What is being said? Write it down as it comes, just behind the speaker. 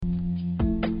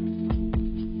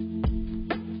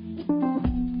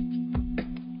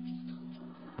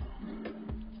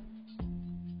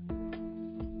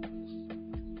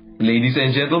Ladies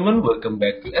and gentlemen, welcome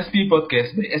back to SP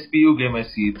Podcast by SPU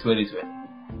GMIC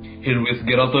 2020. Here with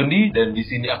Gerald Tondi, dan di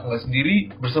sini aku nggak sendiri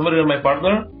bersama dengan my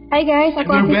partner. Hi guys, aku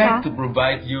And we're Afisa. back to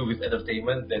provide you with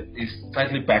entertainment that is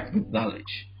tightly packed with knowledge.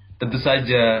 Tentu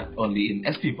saja only in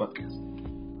SP Podcast.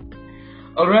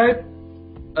 Alright,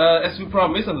 as we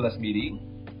promised on the last meeting,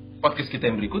 podcast kita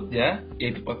yang berikutnya,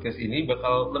 yaitu podcast ini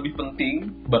bakal lebih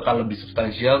penting, bakal lebih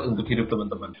substansial untuk hidup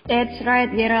teman-teman. That's right,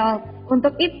 Gerald.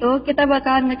 Untuk itu, kita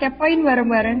bakalan ngekepoin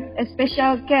bareng-bareng a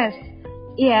special guest.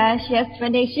 Iya, she has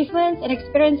many achievements and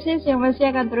experiences yang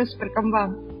masih akan terus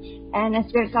berkembang. And as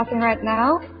we're talking right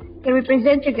now, can we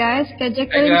present you guys Kak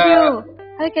Jacqueline Chu.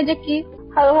 Hai Kak Jackie.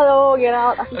 Halo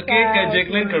Gerald, Afisa. Okay, Kak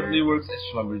Jacqueline currently works at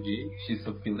Schlumberger. She's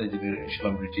a field engineer at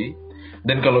Schlumberger.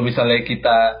 Dan kalau misalnya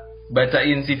kita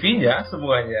bacain CV-nya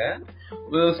semuanya,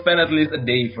 we'll spend at least a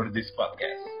day for this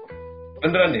podcast.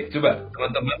 Beneran deh, coba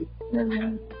teman-teman.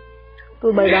 Tuh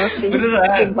baik banget sih.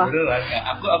 Beneran. Ya,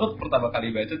 aku pertama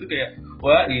kali baca tuh kayak,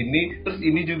 wah ini, terus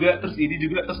ini juga, terus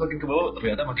makin ke bawah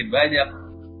ternyata makin banyak.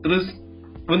 Terus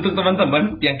untuk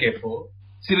teman-teman yang kepo,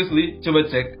 seriously coba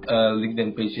cek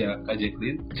LinkedIn page-nya Kak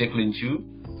Jacqueline Chu.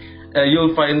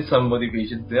 You'll find some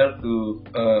motivation there to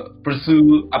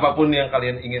pursue apapun yang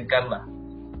kalian inginkan lah.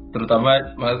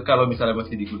 Terutama kalau misalnya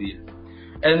masih di kuliah.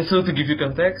 And so to give you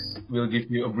context, we'll give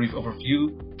you a brief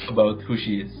overview about who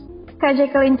she is. Kak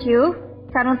Jacqueline Chu,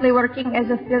 currently working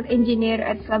as a field engineer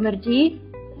at Schlumberger.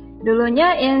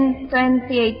 Dulunya in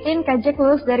 2018, Kak Jack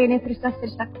lulus dari Universitas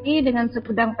Trisakti dengan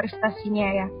segudang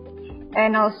prestasinya ya.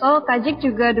 And also, Kak Jack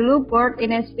juga dulu board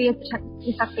in SP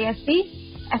Trisakti SC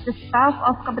as the staff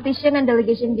of competition and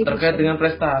delegation division. Terkait dengan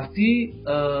prestasi,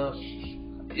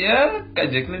 ya,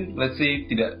 Kak Jacqueline, let's say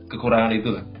tidak kekurangan itu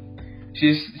lah.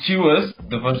 She was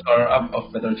the first runner-up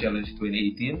of Better Challenge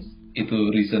 2018.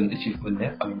 Itu recent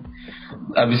achievement-nya.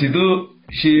 Abis itu,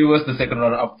 she was the second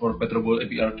runner-up for Petrobol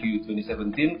APRQ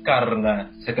 2017. Karena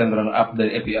second runner-up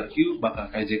dari APRQ, maka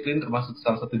Kak Jacqueline termasuk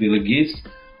salah satu delegates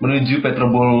menuju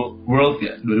Petrobol World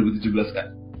ya, 2017 kan.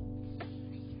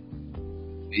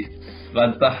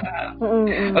 Mantap.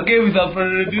 Okay, without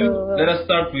further ado, let us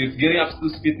start with getting up to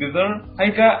speed with her.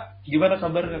 Hai Kak, gimana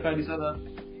kabar Kakak di sana?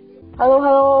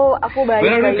 Halo, aku baik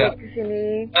Kak? di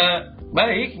sini.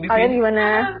 Baik di sini. Kalian gimana?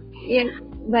 Iya,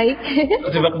 baik.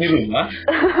 Terjebak di rumah?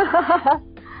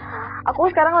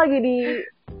 Aku sekarang lagi di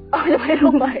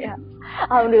rumah ya.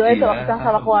 Alhamdulillah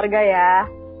sama keluarga ya.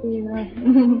 Iya.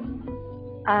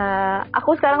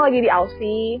 Aku sekarang lagi di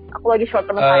Aussie. Aku lagi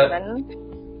short term assignment.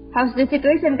 How's the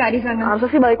situation Kak di sana?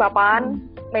 Harusnya sih Balikpapan,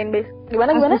 main base.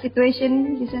 Gimana? How's the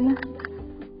situation di sana?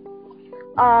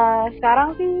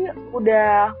 Sekarang sih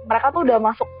mereka tuh udah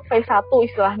masuk phase 1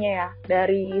 istilahnya ya,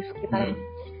 dari sekitar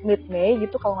mid-Mei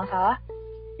gitu kalau nggak salah.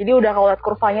 Jadi udah kalau lihat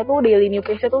kurvanya tuh daily new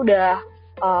case-nya tuh udah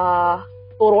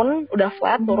turun, udah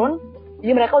flat turun.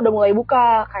 Jadi mereka udah mulai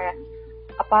buka kayak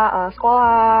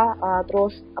sekolah,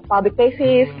 terus public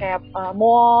places kayak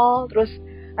mall, terus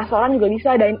restoran juga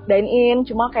bisa dine in,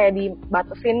 cuma kayak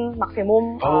dibatasin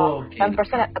maksimum 10%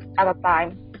 at a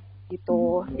time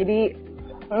gitu.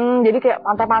 Jadi kayak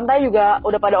pantai-pantai juga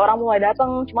udah pada orang mulai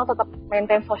datang, cuma tetap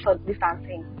maintain social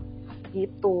distancing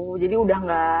gitu. Jadi udah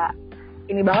nggak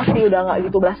ini banget sih, udah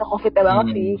nggak gitu berasa COVID-nya banget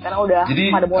sih, karena udah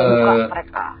pada mulai buka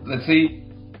mereka. Let's say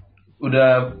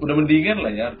udah mendingan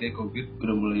lah ya, artinya COVID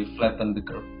udah mulai flatten the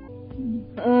curve.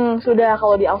 Sudah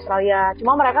kalau di Australia,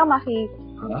 cuma mereka masih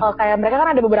kayak mereka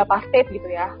kan ada beberapa state gitu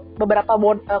ya, beberapa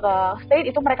state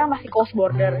itu mereka masih close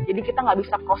border, jadi kita nggak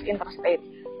bisa cross interstate.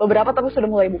 Beberapa tapi sudah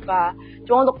mulai buka.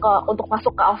 Cuma untuk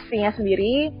masuk ke Aussie-nya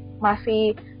sendiri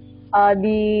masih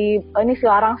ini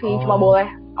silarang sih, cuma boleh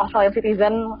Australian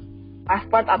citizen,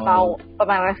 passport atau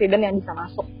permanent resident yang bisa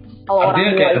masuk. Kalau orang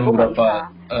luar kayak itu beberapa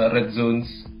red zones,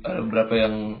 beberapa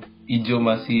yang hijau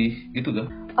masih gitu kan?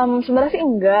 Sebenarnya sih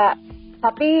enggak,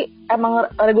 tapi emang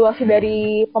regulasi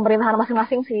dari pemerintahan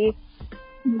masing-masing sih.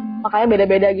 Makanya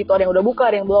beda-beda gitu, ada yang udah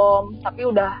buka, ada yang belum.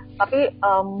 Tapi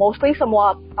mostly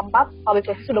semua tempat public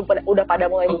places udah pada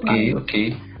mulai buka.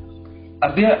 Oke.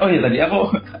 Artinya, tadi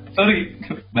aku sorry,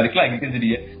 balik lagi kan jadi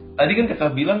ya. Tadi kan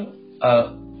Kakak bilang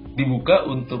dibuka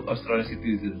untuk Australian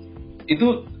citizens.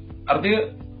 Itu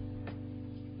artinya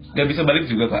nggak bisa balik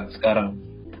juga Kak sekarang?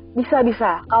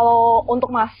 Bisa. Kalau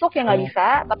untuk masuk ya nggak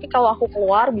bisa, tapi kalau aku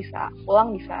keluar bisa,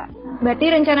 pulang bisa.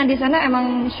 Berarti rencana di sana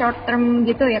emang short term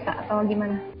gitu ya Kak, atau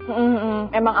gimana?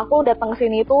 Emang aku datang ke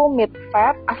sini itu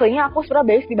mid-Feb. Aslinya aku sudah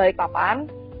base di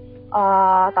Balikpapan,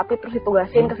 tapi terus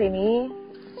ditugasin ke sini.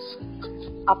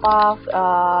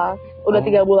 Udah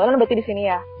 3 bulanan berarti di sini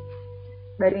ya,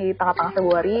 dari tengah-tengah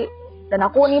Februari. Dan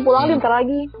aku nih pulang bentar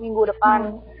lagi minggu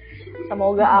depan.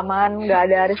 Semoga aman, nggak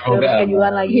ada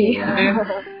reschedule-reschedulan lagi.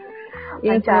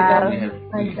 Iya, lancar.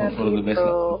 Lancar. For the best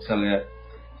lah. Misalnya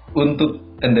untuk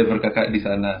endeavor kakak di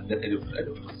sana dan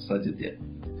endeavor selanjutnya.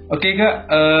 Oke kak,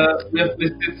 we have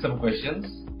listed some questions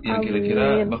yang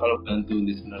kira-kira bakal bantu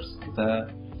listeners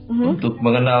kita untuk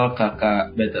mengenal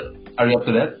kakak better. Are you up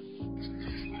to that?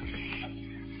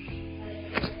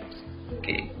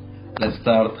 Okay, let's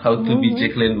start how to be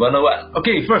Jacqueline 101.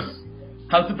 Okay, first,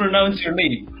 how to pronounce your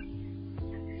name?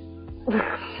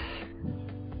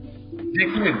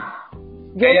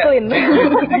 Jacqueline.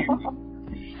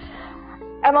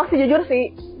 Emang sih jujur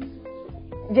sih,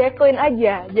 Jacqueline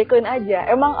aja.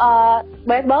 Emang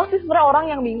banyak banget sih sebenarnya orang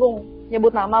yang bingung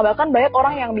nyebut nama. Bahkan banyak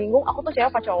orang yang bingung aku tuh cewek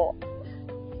apa cowok.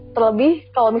 Terlebih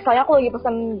kalau misalnya aku lagi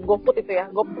pesen GoFood itu ya,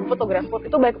 GoFood atau GrabFood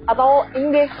itu baik, atau ini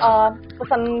deh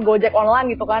pesen Gojek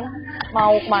online gitu kan,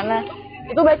 mau kemana,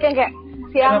 itu baik yang kayak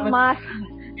siang mas,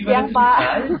 siang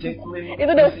pak.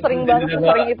 Itu udah sering banget,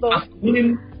 sering itu.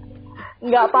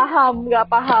 Nggak paham,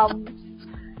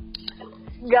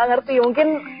 nggak ngerti,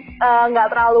 mungkin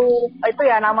nggak terlalu itu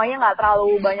ya, namanya nggak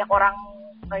terlalu banyak orang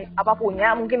apa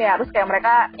punya mungkin ya, harus kayak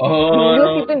mereka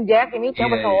dulu gitu Jack ini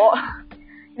siapa cowok.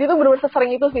 Jadi itu bener-bener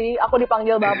sesering itu sih aku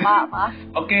dipanggil bapak, mas.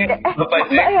 Oke, bapak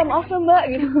mbak ya, maaf ya mbak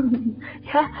gitu.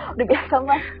 Ya udah biasa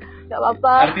mas, nggak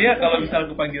apa-apa. Artinya kalau misalnya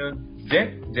aku panggil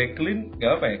Jacqueline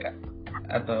nggak apa ya kak?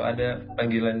 Atau ada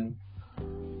panggilan?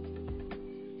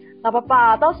 Nggak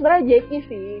apa-apa, atau sebenarnya Jackie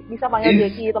sih, bisa panggil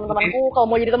Jackie teman-temanku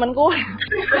kalau mau jadi temanku.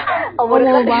 Kalau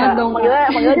mau banget dong, panggilnya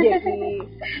Jackie.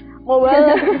 Mau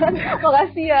banget.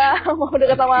 Makasih ya, mau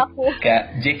deket sama aku.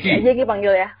 Kak Jackie. Jackie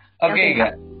panggil ya. Oke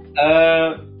kak.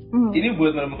 Ini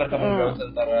buat menemukan common ground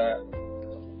antara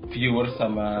viewers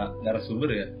sama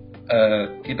narasumber ya.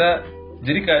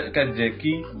 Jadi Kak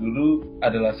Jackie dulu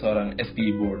adalah seorang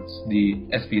SPE boards di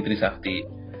SPE Trisakti.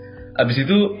 Abis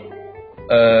itu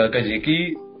Kak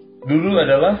Jackie dulu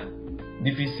adalah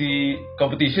divisi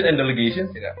competition and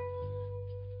delegation ya Kak.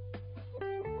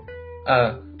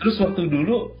 Terus waktu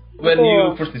dulu when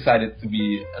you first decided to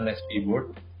be an SPE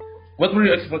board, what were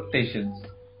your expectations?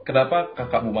 Kenapa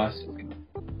kakak mau masuk?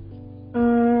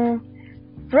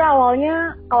 Sebenernya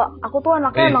awalnya kalau aku tuh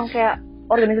anaknya emang kayak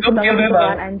organisasi banget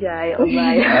kan, anjay,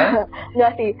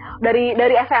 enggak sih, dari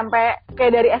SMP,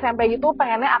 kayak dari SMP gitu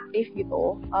pengennya aktif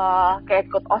gitu,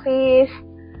 kayak ikut OSIS.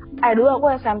 Dulu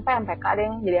aku SMP MPK deh,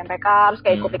 jadi MPK, terus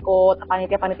kayak ikut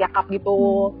panitia cup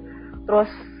gitu. Terus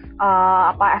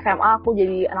SMA aku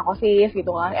jadi anak OSIS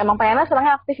gitu kan, emang pengennya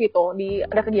senangnya aktif gitu,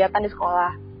 ada kegiatan di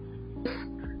sekolah.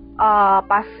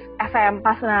 Pas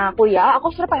kuliah aku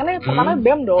sebenarnya pengennya pertama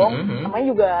BEM dong, namanya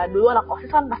juga dulu anak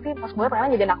OSIS kan pasti pas kuliah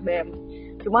pengennya jadi anak BEM.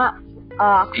 Cuma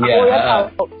aku lihat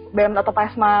kalau BEM atau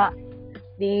PESMA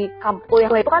di kampus kuliah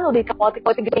itu kan udah ke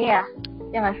politik gitu ya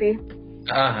nggak sih?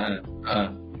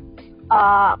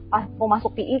 Pas mau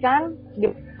masuk PI kan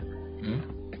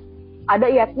ada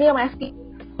IATMI sama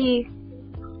SPI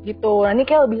gitu. Nah ini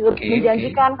kayak lebih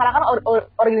menjanjikan karena kan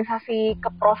organisasi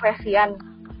keprofesian.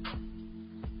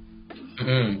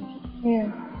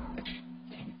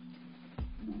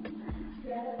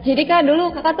 Jadi kak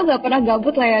dulu kakak tuh gak pernah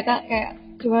gabut lah ya kak, kayak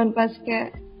cuman pas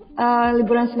kayak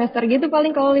liburan semester gitu paling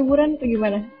kalau liburan tuh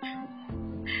gimana?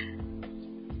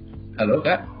 Halo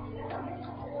kak.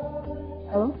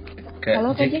 Halo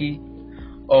Kak Jackie.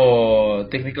 Oh,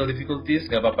 technical difficulties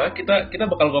nggak apa-apa. Kita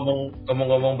bakal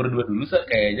ngomong berdua dulu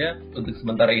kayaknya untuk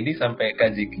sementara ini sampai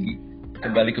Kak Jackie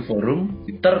kembali ke forum.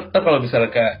 Ntar kalau misalnya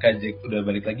Kak Jack udah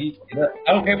balik lagi,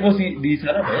 aku kepo sih di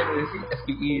sana banyak sih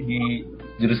SPE di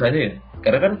jurusannya ya.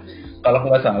 Karena kan kalau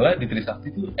nggak salah di Trisakti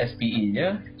itu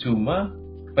SPE-nya cuma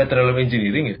petroleum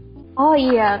engineering ya. Oh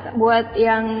iya, buat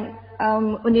yang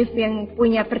univ yang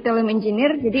punya petroleum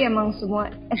engineer, jadi emang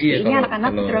semua SPE-nya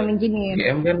anak-anak petroleum engineer.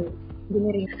 GM kan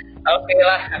engineering. Oke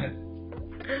lah.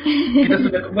 Kita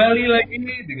sudah kembali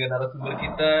lagi dengan narasumber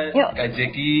kita, Kak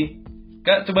Jackie.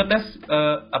 Kak, coba tes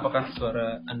apakah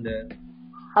suara Anda?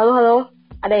 Halo,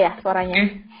 ada ya suaranya? Oke,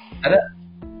 ada.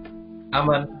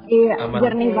 Aman. Iya, aman.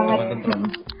 Jernih banget.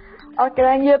 Oke,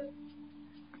 lanjut.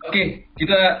 Oke,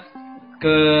 kita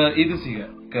ke itu sih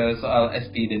Kak, ke soal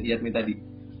SPE dan IATMI tadi.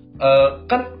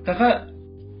 Kan kakak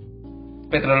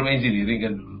petroleum engineering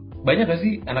kan dulu. Banyak gak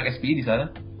sih anak SPE di sana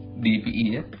di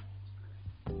PI-nya?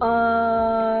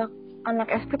 Anak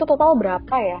SPE itu total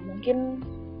berapa ya? Mungkin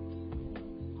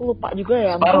lupa juga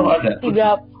ya. Separuh ada.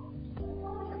 3.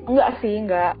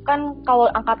 Enggak. Kan kalau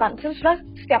angkatan,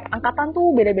 setiap angkatan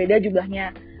tuh beda-beda jumlahnya.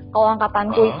 Kalau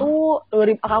angkatanku itu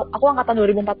aku angkatan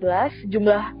 2014,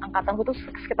 jumlah angkatanku tuh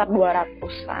sekitar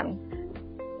 200-an.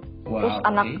 Wow, terus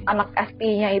anak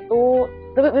SPI-nya itu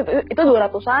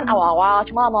 200-an awal-awal,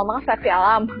 cuma lama-lama kan seleksi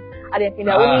alam. Ada yang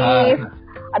pindah univ,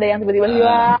 ada yang tiba-tiba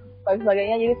hilang. dan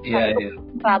sebagainya, jadi Iya, itu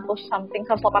 100 something,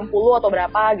 180 atau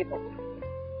berapa gitu.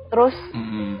 Terus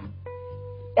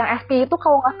yang SP itu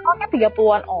kalau nggak salah kayak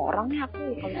 30-an orang ya, aku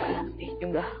lupa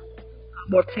jumlah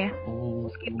boards-nya.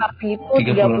 Sekitar gitu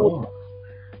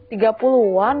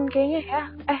 30-an kayaknya ya.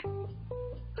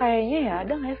 Kayaknya ya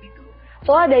ada nggak ya gitu.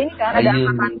 Soalnya ada ini kan, ada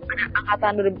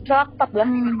angkatan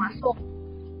 2014 yang baru masuk.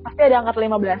 Pasti ada angkatan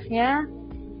 15-nya.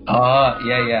 Oh,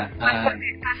 iya.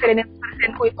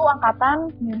 Presidenku itu angkatan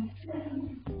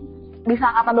bisa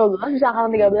angkatan 12, bisa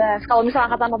angkatan 13. Kalau misalnya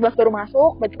angkatan 14 baru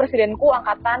masuk, berarti presidenku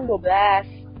angkatan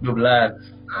 12.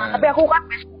 Tapi aku kan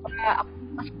batch 2, aku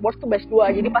masuk board tuh batch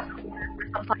 2, jadi pas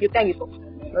semester selanjutnya gitu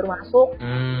baru masuk.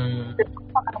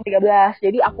 Angkatan 13.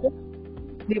 Jadi aku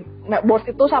di board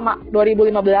itu sama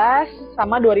 2015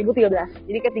 sama 2013.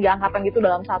 Jadi ketiga angkatan gitu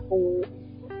dalam satu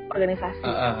organisasi.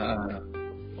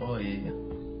 Oh iya.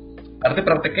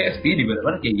 Artinya prakteknya SPI di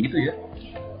mana-mana kayak gitu ya.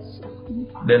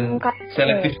 Dan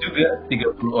selektif juga,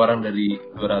 30 orang dari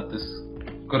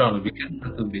 200 kurang lebih kan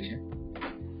satu batch-nya.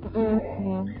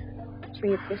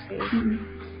 Gitu sih.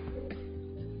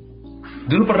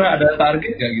 Dulu pernah ada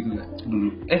target gak gitu gak? Dulu.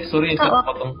 Sorry saya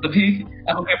potong. Tapi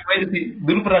aku kepo aja sih.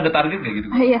 Dulu pernah ada target gak gitu?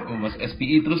 Iya. Mas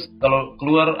SPI terus kalau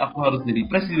keluar aku harus jadi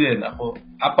presiden. Aku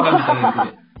apa kan misalnya gitu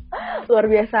ya? Luar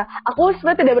biasa. Aku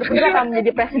sebenarnya tidak berpikir akan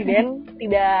menjadi presiden,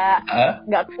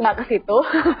 nggak ke situ.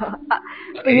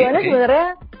 Tujuannya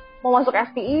sebenarnya mau masuk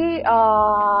SPI,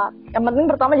 yang penting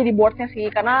pertama jadi boardnya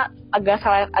sih, karena agak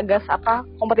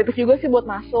kompetitif juga sih buat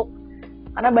masuk.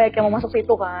 Karena banyak yang mau masuk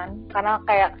situ kan. Karena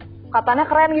kayak katanya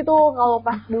keren gitu kalau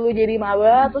pas dulu jadi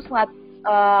maba terus ngeliat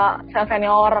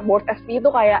senior board SPI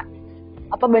itu kayak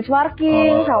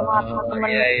benchmarking sama teman-teman.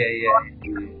 Iya.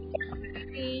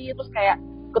 Terus kayak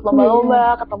ikut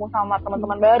lomba-lomba, ketemu sama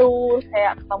teman-teman baru, terus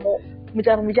kayak ketemu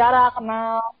bicara-bicara,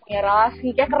 kenal, punya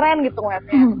relasi, kayak keren gitu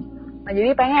ngeliatnya. Nah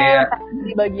jadi pengen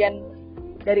di bagian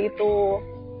dari itu.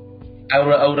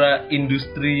 Aura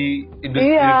industri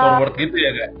forward gitu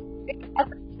ya kak?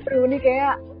 Ini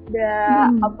kayak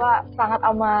udah sangat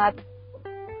amat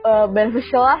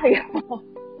beneficial lah gitu.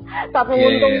 Sangat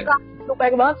menguntungkan,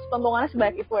 banyak banget keuntungannya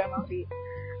sebaik itu emang sih.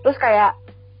 Terus kayak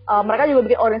mereka juga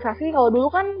bikin organisasi. Kalau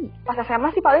dulu kan pas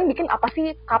SMA sih paling bikin apa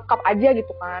sih cup aja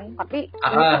gitu kan. Tapi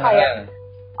ini tuh kayak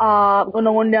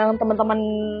undang-undang teman-teman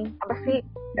apa sih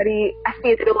dari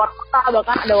SPI dari luar kota,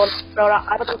 bahkan ada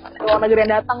luar negeri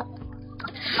yang datang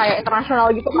kayak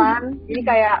internasional gitu kan. Jadi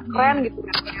kayak keren gitu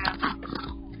kan.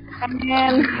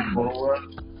 Pengen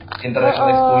international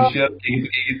exposure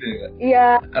kayak gitu ya kan. Iya.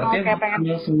 Artinya kayak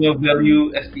pengen semua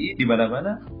value SPI di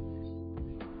mana-mana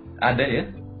ada ya.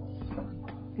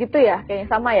 Gitu ya, kayaknya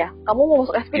sama ya. Kamu mau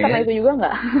masuk SP karena itu juga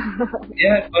nggak?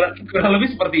 Ya, kurang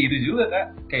lebih seperti itu juga kak.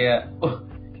 Kayak,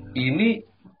 ini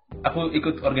aku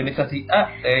ikut organisasi A,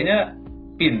 kayaknya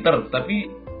pinter, tapi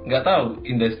nggak tahu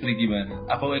industri gimana.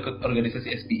 Aku ikut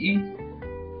organisasi SPI,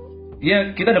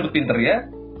 ya kita dapat pinter ya,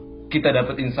 kita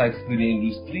dapat insight dunia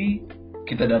industri,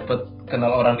 kita dapat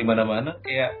kenal orang di mana-mana.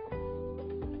 Kayak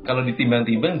kalau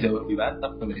ditimbang-timbang jauh lebih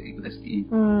mantap kalau ikut SPI.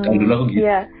 Kalau dulu aku gitu.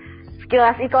 Iya.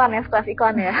 Sekilas iklan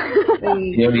ya.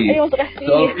 Ayo masuk SPI.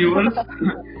 So viewers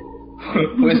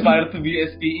who aspire to be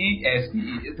SPI,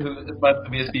 to aspire to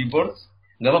be SPI boards,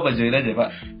 nggak apa-apa join aja pak.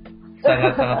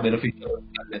 Sangat beneficial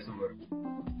ada semua.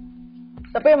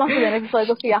 Tapi emang sebenarnya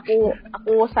itu sih aku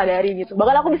sadari gitu.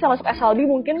 Bahkan aku bisa masuk SLB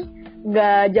mungkin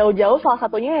nggak jauh-jauh, salah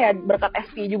satunya ya berkat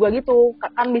SPI juga gitu.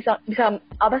 Kan bisa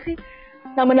apa sih?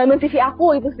 Nambah CV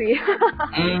aku itu sih.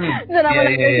 Bisa nambah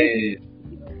CV.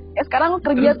 Ya sekarang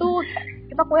kerja tuh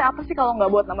kita kuliah apa sih kalau nggak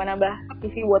buat nambah-nambah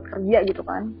CV buat kerja gitu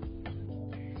kan?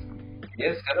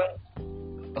 Ya sekarang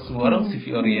semua orang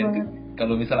CV oriented.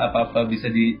 Kalau misal apa-apa bisa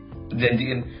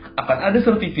dijanjiin akan ada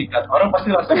sertifikat, orang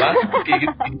pasti langsung masuk kayak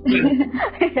gitu.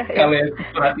 Kalau yang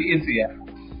perhatiin sih ya.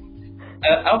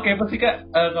 Oke, pasti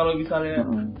kak kalau misalnya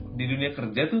di dunia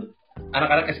kerja tuh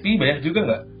anak-anak SPI banyak juga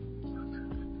nggak?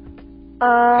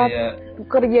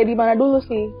 Kerja di mana dulu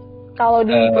sih? Kalau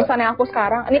di perusahaan yang aku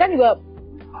sekarang, ini kan juga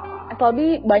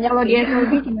SLB banyak. Kalau di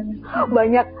SLB gimana?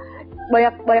 banyak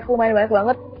lumayan banyak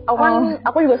banget.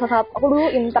 Aku juga aku dulu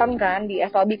intern kan di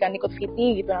SLB kan, ikut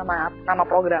VT gitu nama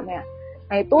programnya.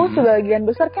 Nah itu sebagian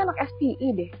besar kan anak SPI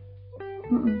deh.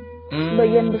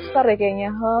 Sebagian besar ya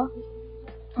kayaknya.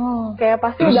 Kayak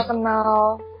pasti udah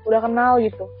kenal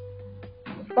gitu.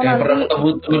 Atau nanti pernah ketemu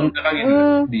temen gitu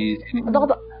di sini.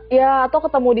 Atau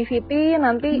ketemu di VT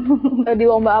nanti di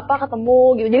lomba apa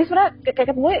ketemu gitu. Jadi sebenarnya kayak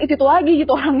ketemu itu lagi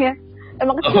gitu orangnya.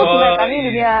 Emang kecil sebenarnya kan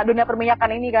ini dunia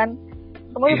perminyakan ini kan.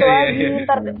 Ketemu itu lagi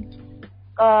ntar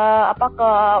ke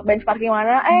benchmarking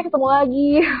mana ketemu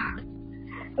lagi.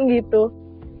 Gitu.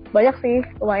 Banyak sih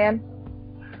lumayan.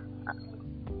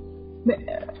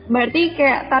 Berarti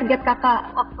kayak target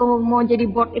kakak waktu mau jadi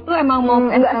board itu emang mau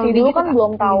enggak sih, dulu gitu, kan Kak?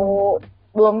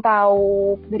 belum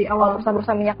tahu Dari awal.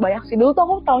 perusahaan minyak banyak sih. Dulu tuh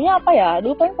aku taunya apa ya?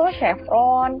 Dulu paling tahu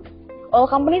Chevron. Oil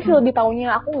company sih lebih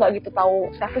taunya, aku nggak gitu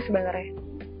tahu service sebenarnya.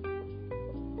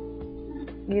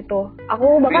 Gitu.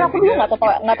 Aku dulu nggak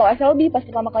tahu SLB pas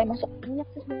pertama kali masuk minyak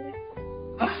sih sebenarnya.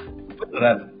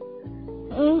 Beneran?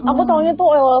 Aku taunya tuh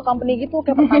oil company gitu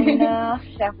kayak Pertamina,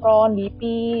 Chevron, BP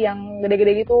yang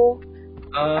gede-gede gitu.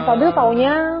 SLB tuh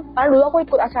taunya karena dulu aku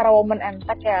ikut acara Women and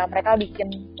Tech ya, mereka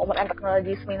bikin Women and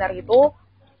Technology seminar gitu.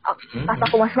 Pas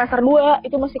aku masih semester 2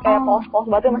 itu masih kayak polos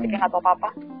banget, masih kayak nggak tahu apa-apa.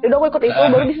 Jadi aku ikut itu,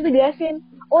 baru di situ jelasin,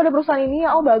 oh ada perusahaan ini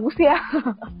ya, oh bagus ya.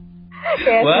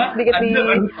 Kayak sedikit di.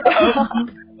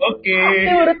 Oke.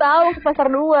 Saya baru tahu semester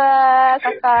 2,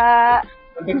 kakak.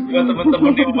 Untuk semua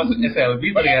teman-teman yang masuk SLB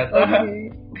ternyata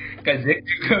Kak Jack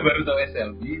juga baru tahu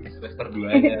SLB di semester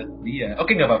 2-nya dia.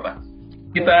 Oke, nggak apa-apa.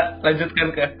 Kita lanjutkan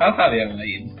ke hal-hal yang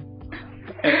lain.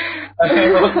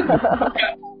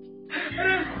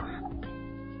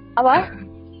 Apa?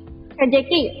 Kak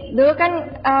Jeki, dulu kan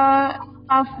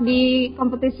staff di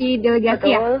kompetisi delegasi.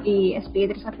 Betul. Ya di SPI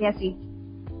Trisakti sih.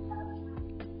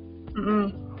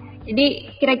 Jadi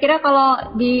kira-kira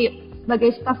kalau di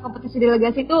sebagai staff kompetisi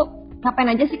delegasi itu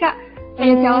ngapain aja sih, Kak?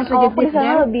 Kalau aku di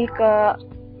sana lebih ke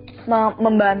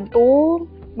membantu,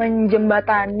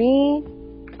 menjembatani,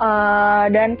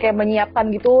 dan kayak menyiapkan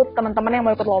gitu teman-teman yang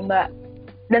mau ikut lomba,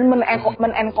 dan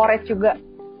men-encourage juga,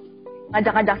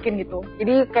 ngajak-ngajakin gitu.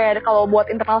 Jadi kayak kalau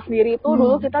buat internal sendiri itu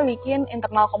dulu kita bikin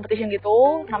internal competition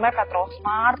gitu, namanya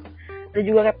Petrosmart. Ada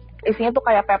juga isinya tuh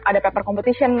kayak ada paper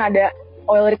competition, ada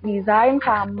oil rig design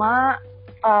sama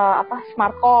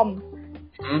Smartcom.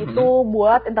 Itu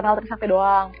buat internal Trisakti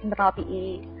doang, internal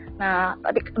PI. Nah,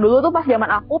 tapi dulu tuh pas zaman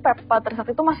aku paper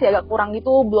Trisakti itu masih agak kurang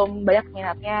gitu, belum banyak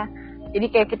minatnya. Jadi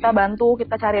kayak kita bantu,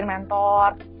 kita cariin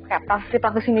mentor, kayak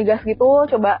praktisi migas gitu,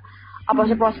 coba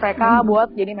approach mereka buat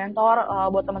jadi mentor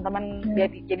buat teman-teman.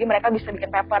 Jadi mereka bisa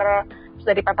bikin paper. Terus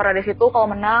dari paper dari situ kalau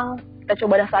menang kita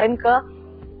coba daftarin ke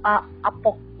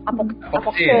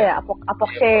Apoxe ya, apa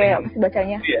sih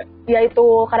bacanya? Ya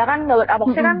itu, kadang kan dapat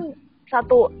Apoxe kan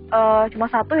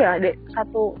cuma satu ya,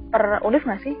 satu per univ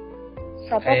nggak sih?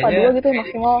 Satu apa dua gitu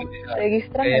maksimal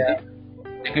registran nggak sih?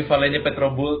 Ekuivalennya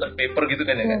Petrobul dan paper gitu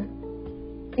kan ya kan?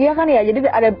 Iya kan ya,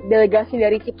 jadi ada delegasi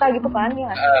dari kita gitu kan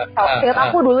ya. Ingat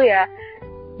aku dulu ya.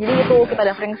 Jadi itu kita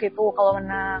daftarin ke situ kalau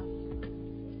menang.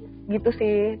 Gitu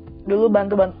sih. Dulu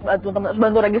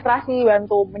bantu registrasi,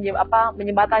 bantu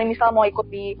menjembatani misal mau ikut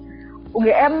di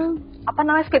UGM apa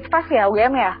namanya Speed Fest ya,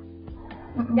 UGM ya?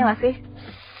 Ya nggak sih?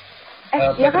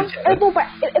 Iya kan?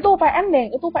 Itu UPN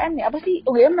deh, itu UPN ya. Apa sih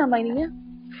UGM nama ininya?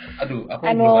 Aduh, aku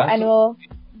annual.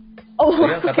 Oh,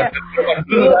 kayak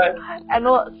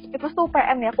annual itu tuh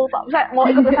PN ya, aku lupa. Misalnya mau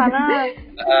ikut ke sana,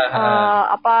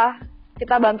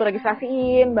 kita bantu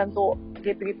registrasiin, bantu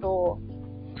gitu-gitu.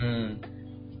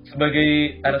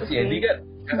 Sebagai anak CND kan,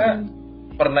 kakak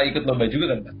pernah ikut lomba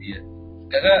juga kan pasti ya?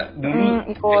 Kakak dulu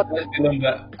ikut di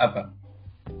lomba apa?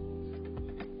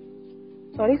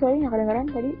 Sorry nggak kedengeran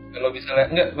tadi. Kalau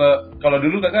misalnya kalau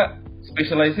dulu kakak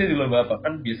spesialisnya di lomba apa?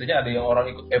 Kan biasanya ada yang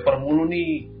orang ikut paper mulu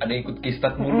nih, ada yang ikut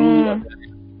Kistat mulu, ada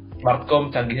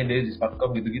Smartcom, canggihnya dia di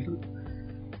Smartcom gitu-gitu.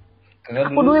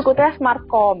 Aku dulu ikutnya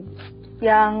Smartcom,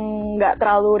 yang nggak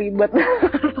terlalu ribet.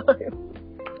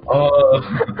 Oh,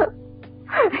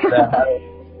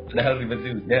 padahal ribet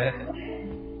juga.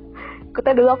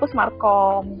 Ikutnya dulu aku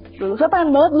Smartcom. Saya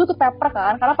pengen banget dulu ke paper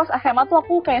kan, karena pas SMA tuh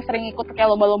aku kayak sering ikut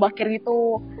kayak lomba-lomba kir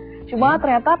gitu. Cuma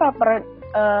ternyata paper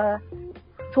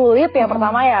sulit ya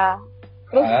pertama ya.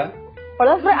 Terus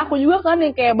padahal sebenarnya aku juga kan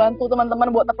yang kayak bantu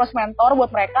teman-teman buat approach mentor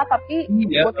buat mereka, tapi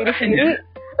buat diri sendiri.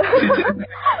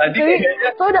 Tadi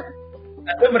kayaknya ada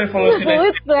merevolusi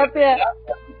sulit banget ya.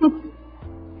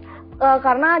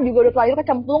 Karena juga udah terlanjur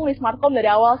kecemplung di Smartcom dari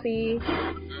awal sih.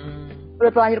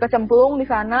 Udah terlanjur kecemplung di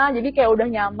sana, jadi kayak udah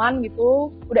nyaman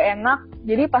gitu, udah enak.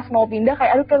 Jadi pas mau pindah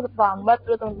kayak aduh kayak terlambat,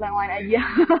 udah teman-teman yang lain aja.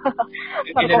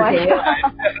 Smartcom aja.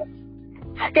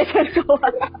 Kayak cowok.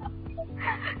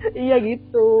 Iya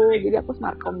gitu, jadi aku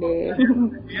Smartcom deh.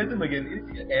 Iya tuh bagian ini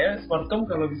kayak Smartcom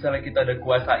kalau misalnya kita ada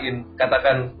kuasain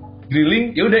katakan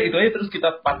drilling, ya udah itu aja terus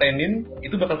kita patenin,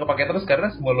 itu bakal kepake terus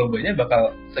karena semua lombanya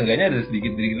bakal seenggaknya ada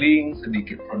sedikit drilling,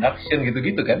 sedikit production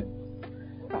gitu-gitu kan.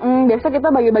 Biasa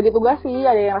kita bagi-bagi tugas sih,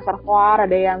 ada yang reservoir,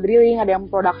 ada yang drilling, ada yang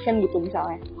production gitu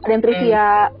misalnya, ada yang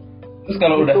trivia. Terus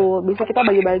kalau gitu, udah bisa kita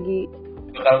bagi-bagi.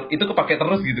 Bakal itu kepake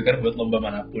terus gitu kan buat lomba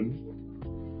manapun.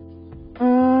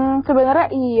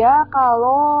 Sebenarnya iya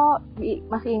kalau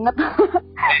masih inget.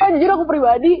 Jujur aku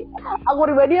pribadi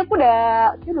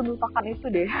udah melupakan itu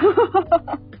deh.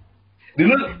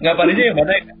 Dulu ngapainnya yang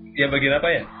mana? Ya bagian apa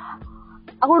ya?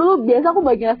 Aku dulu biasa aku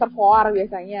bagian reservoir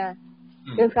biasanya.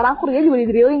 Dan sekarang aku kerja juga di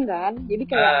drilling kan. Jadi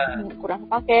kayak kurang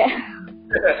kepake.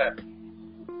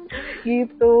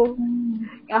 Gitu.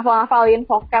 Ngafalin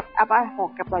vocab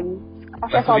lagi.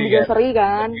 Apa saya seri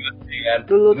kan.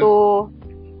 Dulu tuh.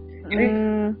 Ini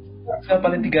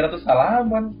ngafalin 300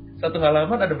 halaman. Satu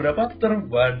halaman ada berapa term?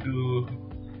 Waduh.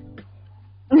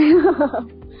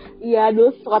 Iya, dulu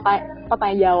suka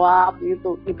tanya jawab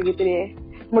gitu deh.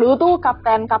 Dulu tuh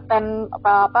kapten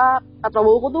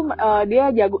Petrobulku tuh dia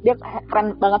jago, dia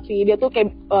keren banget sih. Dia tuh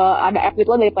kayak ada app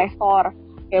gitu dari Play Store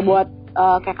kayak buat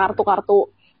kayak kartu-kartu.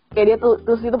 Kayak dia tuh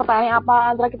terus itu pertanyaannya apa,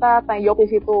 antara kita tanya jawab di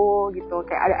situ gitu.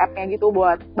 Kayak ada app-nya gitu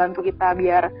buat bantu kita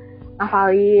biar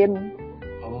ngafalin.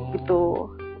 Gitu.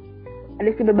 Ada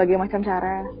sih berbagai macam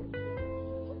cara.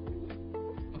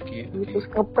 Terus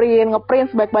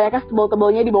ngeprint sebaik-baiknya,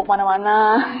 tebel-tebelnya dibawa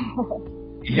kemana-mana.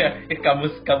 Iya,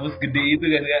 kamus gede itu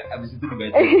kan ya, abis itu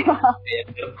dibaca.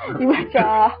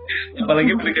 Dibaca.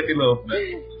 Apalagi mendekati lomba.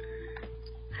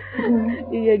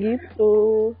 Iya gitu.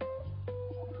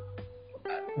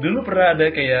 Dulu pernah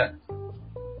ada kayak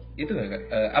itu nggak kak?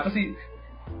 Apa sih?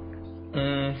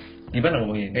 Gimana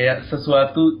ngomongnya? Kayak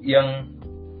sesuatu yang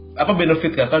apa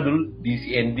benefit kakak dulu di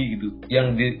CND gitu,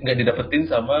 yang nggak didapetin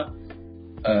sama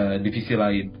divisi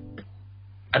lain?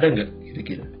 Ada nggak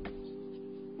kira-kira?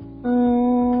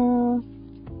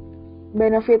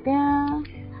 Benefitnya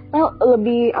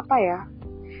lebih apa ya,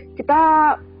 kita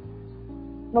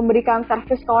memberikan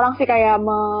service ke orang sih, kayak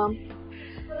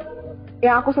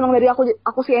yang aku senang dari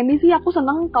aku CND sih, aku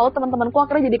senang kalau teman-temanku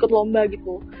akhirnya jadi ikut lomba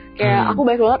gitu. Kayak aku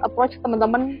baik banget approach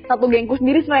teman-teman satu gengku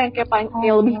sendiri sebenarnya, yang kayak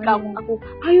yang lebih ke aku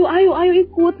ayo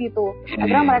ikut gitu.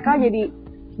 Akhirnya mereka jadi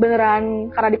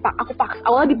beneran, karena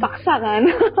awalnya dipaksa kan.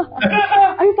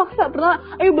 Ayo paksa,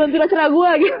 ayo bantuin acara gue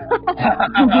gitu.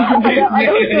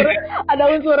 ada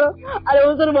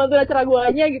unsur bantuin acara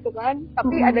guanya gitu kan.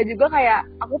 Tapi ada juga kayak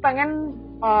aku pengen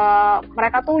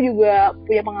mereka tuh juga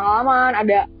punya pengalaman,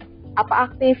 ada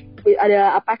apa aktif,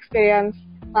 ada apa experience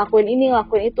lakuin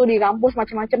itu di kampus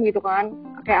macam-macam gitu kan.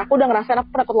 Kayak aku udah ngerasain, aku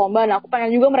pernah ikut lomba, nah aku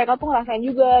pengen juga mereka tuh ngerasain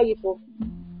juga gitu.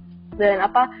 Dan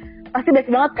pasti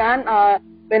baik banget kan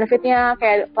benefitnya,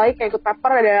 kayak ikut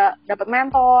paper, ada dapat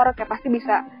mentor, kayak pasti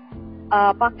bisa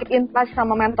keep in touch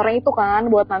sama mentornya itu kan,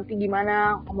 buat nanti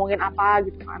gimana ngomongin apa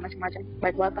gitu kan, macam-macam.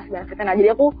 Baik banget pas benefitnya. Nah jadi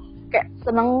aku kayak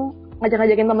seneng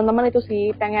ngajak-ngajakin teman-teman itu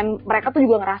sih, pengen mereka tuh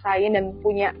juga ngerasain dan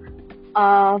punya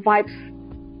vibes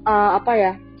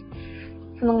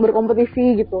seneng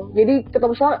berkompetisi gitu. Jadi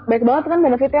ketemu baik banget kan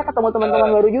benefitnya, ketemu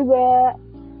teman-teman baru juga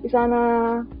di sana,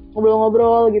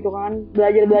 ngobrol-ngobrol gitu kan,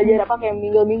 belajar kayak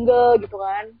mingle gitu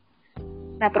kan,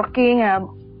 networking ya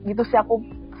gitu sih. Aku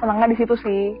senangnya di situ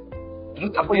sih.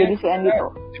 Terus aku jadi CN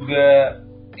gitu juga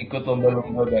ikut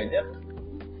lomba-lomba banyak.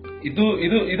 Itu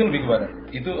lebih gimana?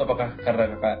 Itu apakah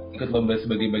karena kakak ikut lomba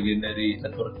sebagai bagian dari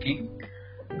networking,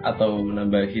 atau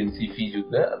nambahin CV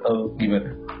juga, atau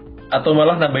gimana? Atau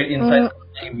malah nambahin insight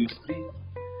industri?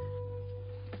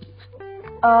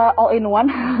 All in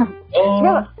one.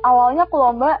 Sebenarnya awalnya aku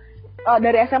lomba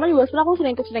dari SMA juga, sebenarnya aku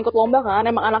sering ikut lomba kan.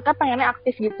 Emang anaknya pengennya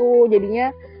aktif gitu,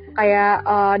 jadinya kayak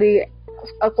di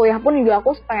kuliah pun juga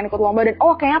aku pengen ikut lomba. Dan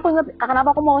kayaknya aku inget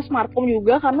kenapa aku mau Smartcom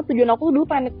juga, karena tujuan aku dulu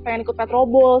pengen ikut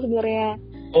Petrobol sebenarnya.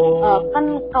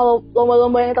 Kan kalau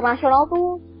lomba-lomba yang internasional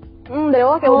tuh dari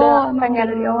awal kayak udah pengen,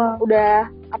 udah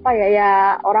apa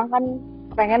ya orang kan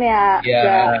pengen ya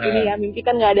ini ya, mimpi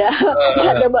kan nggak ada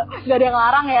yang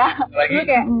larang ya. Terus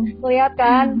kayak ngeliat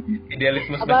kan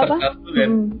idealisme semester 1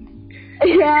 kan.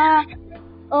 Iya.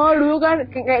 Dulu kan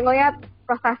kayak ngeliat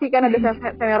prestasi kan, ada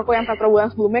seniorku yang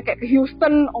Petrobol sebelumnya kayak ke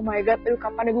Houston. Oh my god,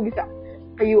 kapan ya gue bisa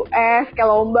ke US kayak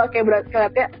lomba, kayak berarti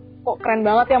kelihatnya kok keren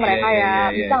banget ya mereka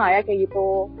bisa nggak ya kayak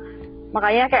gitu.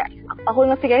 Makanya kayak aku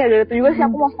inget sih, kayak dari itu juga sih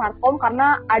aku mau Smartcom,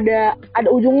 karena ada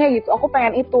ujungnya gitu. Aku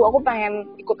pengen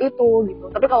ikut itu gitu.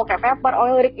 Tapi kalau kayak paper,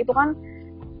 oil rig itu kan,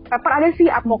 paper ada sih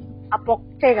apok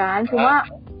C kan, cuma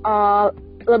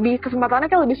lebih kesempatannya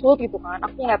kan lebih sulit gitu kan.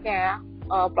 Aku ngeliatnya ya,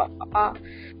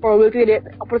 probability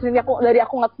opportunity dari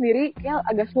aku ngeliat sendiri kayak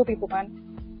agak sulit gitu kan.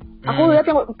 Aku lihat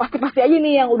yang pasti aja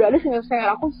nih, yang udah ada senior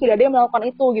aku sudah ada yang melakukan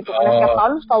itu gitu. Karena setiap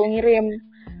tahun selalu ngirim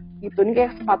gitu. Ini kayak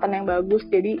kesempatan yang bagus,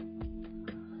 jadi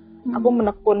aku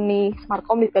menekun nih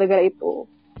Smartcom gara-gara itu.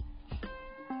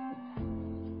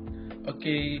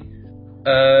 Oke.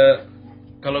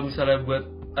 Kalau misalnya buat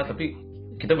tapi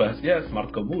kita bahasnya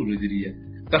Smartcom dulu jadi ya.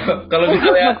 Kalau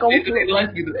misalnya itu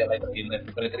realize gitu,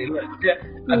 ya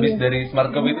habis dari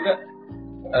Smartcom itu kan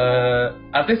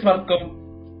artis Smartcom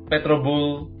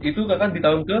Petrobol itu kan di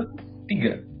tahun ke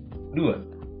 3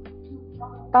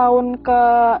 2 tahun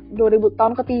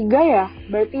ketiga ya,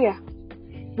 berarti ya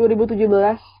 2017.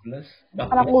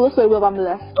 Kan aku lulus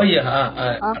 2018. Oh iya,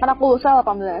 Kan aku lulusnya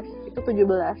 18, itu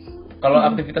 17. Kalau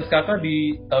aktivitas kakak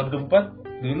di tahun keempat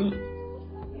dulu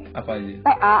apa aja?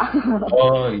 TA.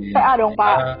 Oh iya. TA dong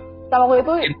Pak. Sama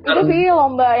waktu itu sih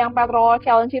lomba yang Petrol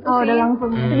Challenge itu sih. udah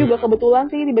langsung. Itu juga kebetulan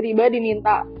sih tiba-tiba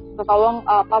diminta tolong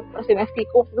Presiden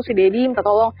STIKUP itu si Dedi minta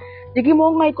tolong. Jadi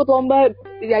mau nggak ikut lomba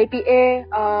di IPA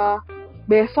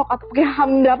besok atau kayak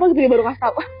ham berapa gitu dia baru kasih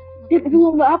tahu. Itu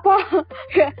lomba apa?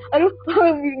 Kayak aduh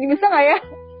bisa nggak ya?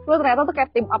 Terus ternyata tuh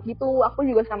kayak team up gitu. Aku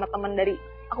juga sama teman dari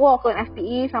aku waktu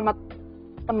STI sama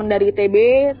teman dari ITB,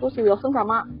 terus si Wilson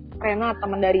sama Rena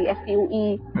teman dari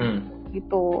FTUI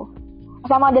gitu.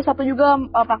 Sama ada satu juga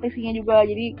praktisinya juga,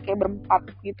 jadi kayak berempat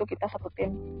gitu kita satu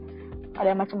tim.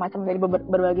 Ada macam-macam dari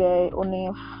berbagai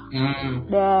univ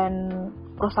dan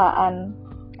perusahaan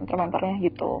implementernya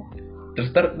gitu.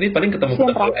 Terus ini paling ketemu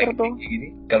kalau kayak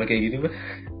gini, kalau kayak gini mah.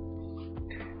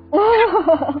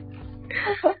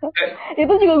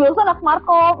 Itu juga gue anak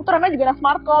Smartcom, itu Rena juga anak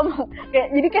Smartcom.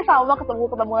 Jadi kayak sama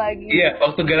ketemu lagi. Iya,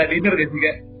 waktu gala dinner kan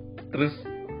juga. Terus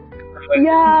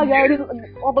iya,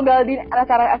 waktu gala dinner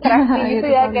acara gitu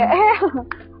ya kayak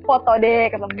foto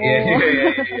deh ketemu. Iya.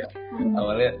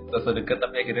 Awalnya terus deket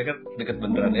tapi akhirnya kan deket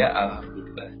beneran ya,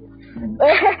 alhamdulillah.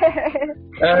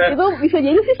 Itu bisa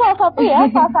jadi sih salah satu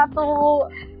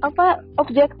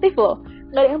objektif loh,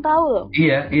 nggak ada yang tahu loh.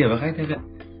 Iya makanya kan.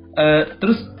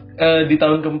 Terus di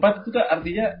tahun keempat itu kan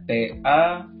artinya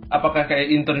TA, apakah kayak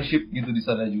internship gitu di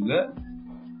sana juga?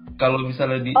 Kalau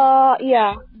misalnya di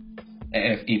iya.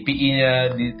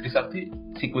 PI-nya di Trisakti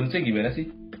sequence-nya gimana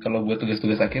sih kalau buat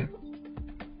tugas-tugas akhir?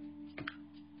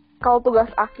 Kalau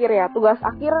tugas akhir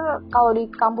kalau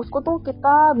di kampusku tuh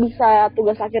kita bisa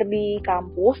tugas akhir di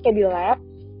kampus kayak di lab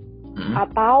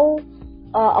atau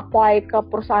apply ke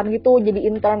perusahaan gitu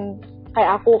jadi intern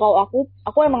kayak aku. Kalau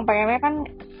aku emang pengennya kan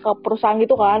ke perusahaan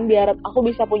gitu kan biar aku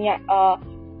bisa punya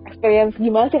experience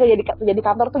gimana sih kerja di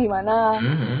kantor tuh gimana.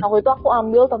 Waktu itu aku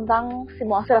ambil tentang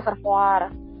simulasi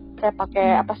reservoir kayak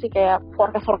pakai apa sih kayak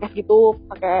forecast gitu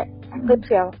pakai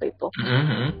Eclipse ya waktu itu.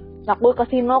 Nah, aku ke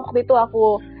Sinop waktu itu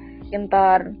aku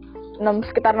intern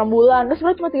sekitar 6 bulan. Terus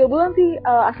sebenarnya cuma 3 bulan sih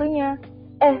aslinya.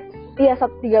 Iya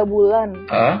 3 bulan.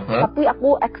 Tapi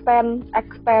aku extend 3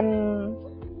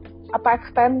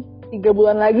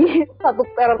 bulan lagi, 1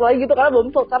 periode lagi gitu karena belum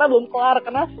kelar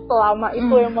karena selama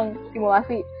itu emang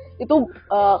simulasi. Itu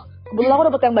kebetulan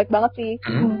aku dapet yang baik banget sih.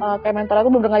 Kayak mentor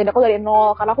aku bener-bener ngajarin aku dari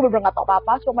nol karena aku bener-bener gak tau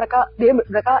apa-apa. Cuma dia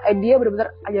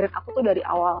bener-bener ajarin aku tuh dari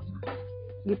awal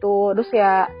gitu. Terus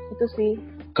ya itu sih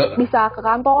bisa ke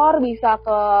kantor, bisa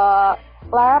ke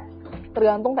lab,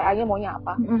 tergantung TA-nya maunya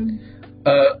apa.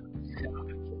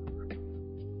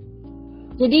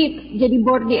 Jadi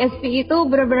board di SP itu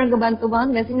benar-benar ngebantu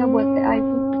banget nggak sih buat TA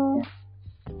itu?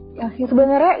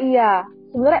 Sebenarnya iya.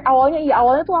 Sebenarnya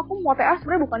awalnya tuh aku mau TA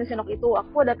sebenarnya bukan di Sinok itu.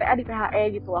 Aku ada TA di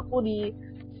THE gitu. Aku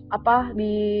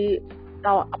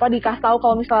dikasih tahu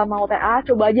kalau misalnya mau TA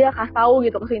coba aja kasih tahu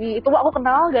gitu ke sini. Itu aku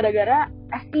kenal gara-gara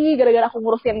SI, gara-gara aku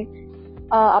ngurusin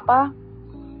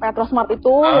Petrosmart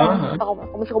itu yang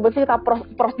komisi kita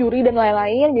pros juri dan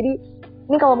lain-lain. Jadi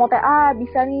ini kalau mau TA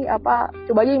bisa nih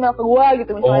coba aja email ke gua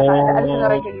gitu misalnya ada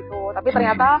senior kayak gitu. Tapi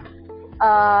ternyata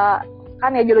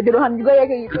kan ya jodoh-jodohan juga ya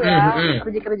kayak gitu ya,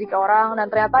 rezeki orang.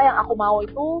 Dan ternyata yang aku mau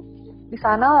itu di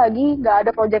sana lagi nggak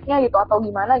ada proyeknya gitu atau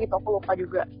gimana gitu, aku lupa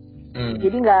juga.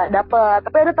 Jadi nggak dapet.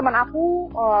 Tapi ada teman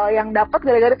aku yang dapet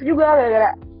gara-gara itu juga,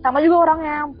 gara-gara sama juga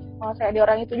orangnya. Saya di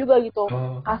orang itu juga gitu.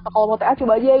 Kalau mau TA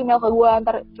coba aja email ke gue,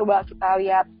 ntar coba kita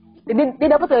lihat. Jadi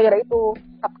dia dapat gara-gara itu.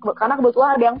 Karena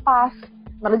kebetulan ada yang pas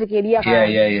rezekinya dia kan.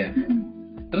 Iya.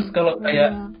 Terus kalau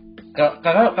kayak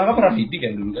kakak pernah VT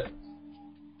kan dulu kan?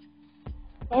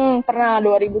 Pernah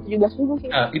 2017 dulu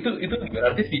sih. Itu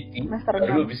berarti VT.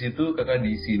 Lalu habis itu kakak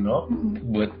di Sinop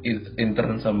buat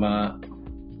intern sama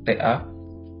TA.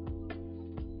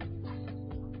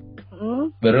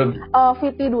 Baru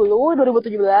VT dulu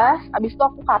 2017, abis itu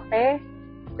aku KP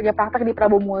kerja praktek di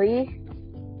Prabu Muli.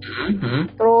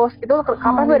 Terus itu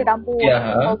KP dari kampus.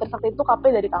 Kalau Trisakti itu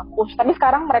KP dari kampus. Tapi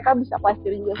sekarang mereka bisa apply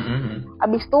sendiri juga sih.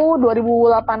 Abis itu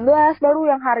 2018 baru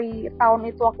yang hari tahun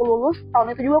itu aku lulus,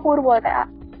 tahun itu juga aku baru mulai TA.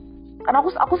 Karena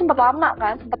aku sempat lama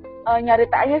kan, sempat nyari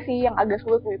TA-nya sih yang agak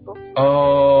sulit gitu.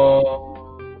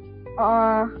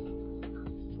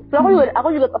 Terus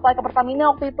aku juga apply ke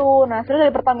Pertamina waktu itu. Nah, sebenarnya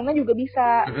dari Pertamina juga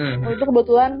bisa. Waktu itu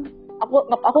kebetulan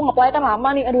aku nge-apply kan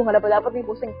lama nih, aduh nggak dapet nih,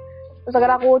 pusing. Terus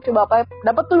akhirnya aku coba apply,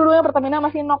 dapet tuh dulunya Pertamina sama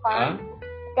Sinok kan.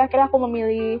 Akhirnya aku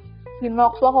memilih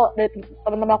Sinok, soalnya kok dari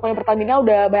teman-teman aku yang Pertamina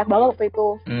udah banyak banget waktu itu.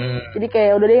 Jadi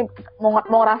kayak udah deh mau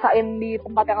ngerasain di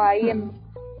tempat yang lain.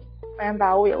 pengen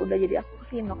tahu ya udah jadi aku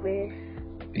simak deh.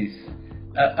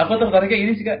 Aku tertariknya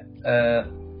ini sih Kak,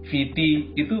 VT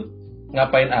itu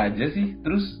ngapain aja sih?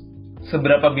 Terus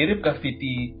seberapa mirip kah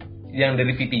VT yang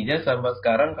dari VT-nya sama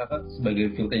sekarang Kakak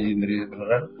sebagai field engineer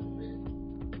beneran?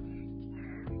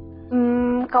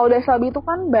 Kalau dari Selby itu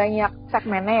kan banyak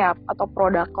segmennya ya, atau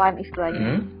product line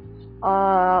istilahnya.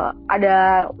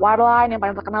 Ada wireline yang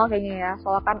paling terkenal kayaknya ya,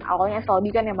 soalnya kan awalnya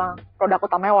Selby kan emang produk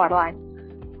utamanya wireline.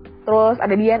 Terus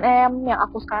ada DNM yang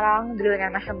aku sekarang, drilling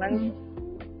and measurement.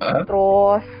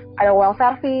 Terus ada well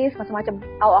service, macam-macam.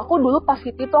 Kalau aku dulu pas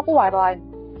VT itu aku wireline.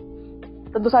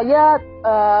 Tentu saja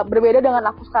berbeda dengan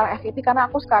aku sekarang FVT karena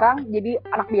aku sekarang jadi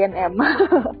anak DNM.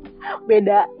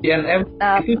 Beda. DNM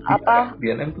nah, itu apa?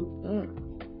 DNM tuh?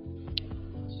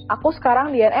 Aku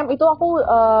sekarang DNM itu aku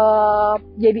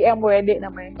jadi MWD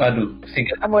namanya. Aduh,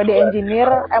 singkat. MWD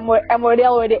engineer, MWD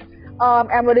LWD.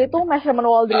 MWD itu measurement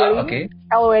while drilling, Okay.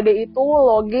 LWD itu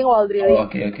logging while drilling.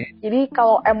 Okay. Jadi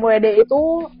kalau MWD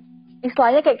itu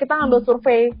istilahnya kayak kita ngambil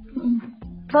survei.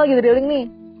 Kita lagi drilling nih,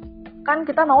 kan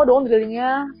kita mau dong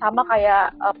drillingnya sama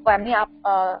kayak plannya,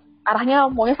 arahnya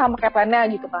maunya sama kayak plannya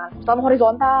gitu kan, sama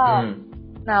horizontal.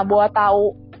 Nah, buat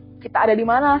tahu kita ada di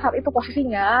mana saat itu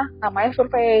posisinya, namanya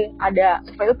survei. Ada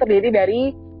survei itu terdiri dari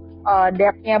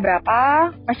depth-nya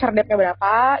berapa, measure depth-nya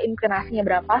berapa, inclinasinya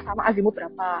berapa, sama azimut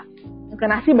berapa.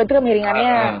 Inclinasi berarti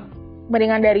kemiringannya,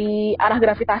 kemiringan dari arah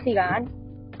gravitasi kan.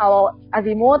 Kalau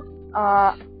azimut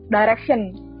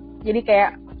direction, jadi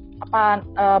kayak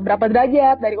berapa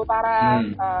derajat dari utara,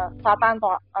 selatan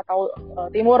atau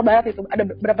timur, barat, itu ada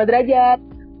berapa derajat.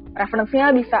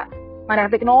 Referensinya bisa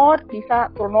magnetic north,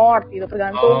 bisa true north gitu,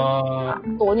 tergantung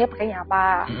toolnya pakainya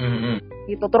apa.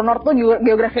 Gitu. True north tuh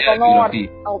geographical north.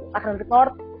 Kalau magnetic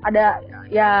north ada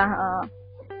ya.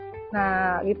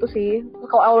 Nah gitu sih.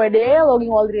 Kalau LWD,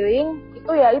 logging while drilling,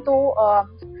 itu ya itu.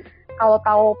 Kalau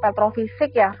tahu petrofisik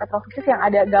ya, petrofisik yang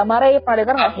ada gamma ray, pernah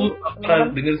dengar nggak sih? Aku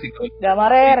pernah dengar sih. Gamma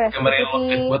ray,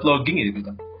 buat logging ya gitu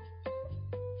kan?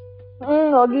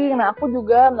 Logging. Nah aku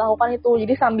juga melakukan itu.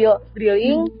 Jadi sambil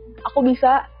drilling, aku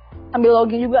bisa sambil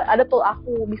logging juga. Ada tool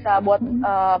aku bisa buat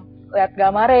lihat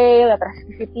gamma ray, lihat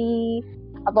resistivity,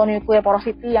 atau nuclear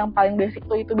porosity yang paling basic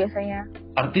tuh itu biasanya.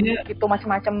 Artinya itu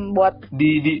macam-macam buat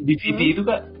di VT itu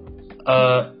Kak,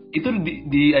 itu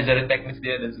diajarin teknis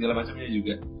dia dan segala macamnya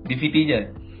juga di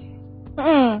VT-nya.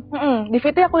 Di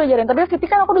VT aku diajarin, tapi VT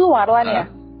kan aku dulu wireline ya.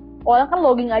 Awalnya kan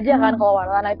logging aja kan kalau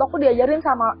wireline. Nah itu aku diajarin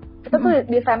sama kita tuh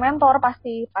desain mentor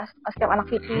pasti pas setiap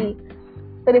anak VT.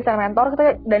 Kita desain mentor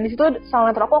kita, dan di situ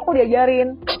sama mentor aku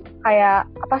diajarin kayak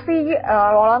apa sih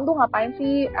Roland tuh ngapain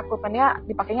sih, equipmentnya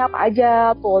dipakainya apa aja,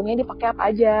 toolnya dipakai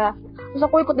apa aja. Terus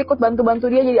aku ikut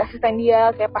bantu dia jadi asisten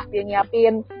dia, kayak pas dia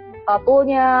nyiapin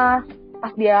toolnya,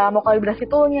 pas dia mau kalibrasi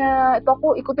toolnya, itu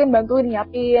aku ikutin bantuin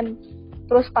nyiapin.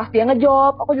 Terus pas dia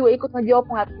ngejob, aku juga ikut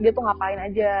ngejob, dia tuh ngapain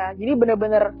aja. Jadi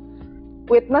bener-bener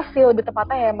witness sih, lebih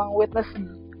tepatnya ya emang witness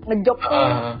ngejob tuh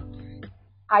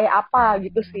kayak apa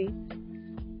gitu sih.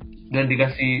 Dan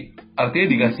artinya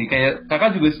dikasih kayak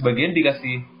kakak juga sebagian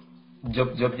dikasih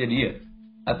job-jobnya dia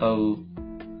atau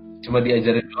cuma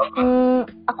diajarin doang?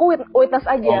 Aku witness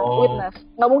aja, witness.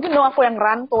 Nggak mungkin dong aku yang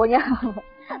run toolnya.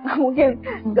 Nggak mungkin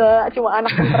cuma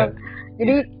anak intern.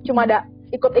 Jadi cuma ada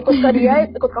ikut ke dia,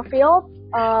 ikut ke field,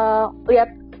 lihat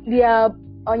dia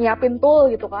nyiapin tool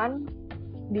gitu kan,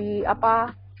 di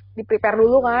prepare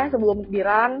dulu kan sebelum di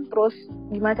run, terus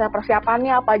gimana cara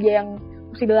persiapannya, apa aja yang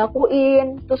mesti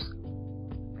dilakuin, terus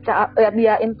lihat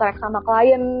dia interact sama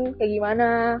klien kayak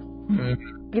gimana.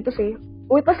 Gitu sih.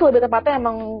 Witness lebih tepatnya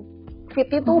emang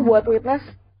VT tuh buat witness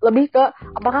lebih ke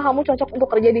apakah kamu cocok untuk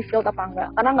kerja di field apa enggak,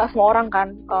 karena nggak semua orang kan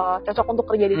cocok untuk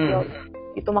kerja di field.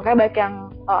 Itu makanya baik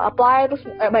yang apply, terus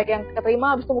baik yang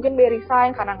keterima, habis itu mungkin dia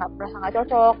resign karena merasa nggak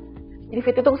cocok. Jadi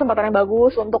VT itu kesempatan yang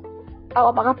bagus untuk tahu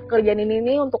apakah pekerjaan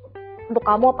ini untuk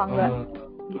kamu apa enggak.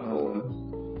 Gitu.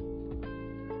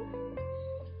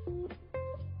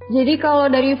 Jadi kalau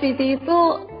dari VT itu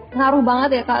ngaruh banget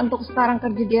ya Kak untuk sekarang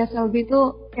kerja di SLB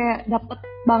itu, kayak dapet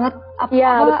banget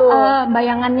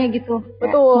bayangannya gitu.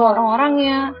 Betul.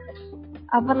 Orang-orangnya,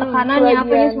 tekanannya,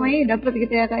 apanya semuanya dapet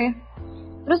gitu ya Kak ya.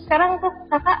 Terus sekarang tuh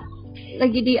Kakak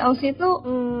lagi di Aussie itu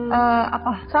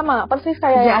sama persis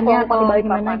kayak yang aku lakukan di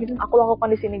Balikpapan gitu. Aku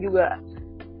lakukan di sini juga.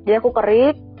 Jadi aku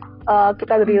kerik,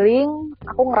 kita drilling,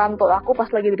 aku ngerantau aku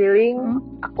pas lagi drilling,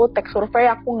 aku take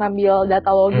survey, aku ngambil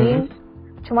data logging.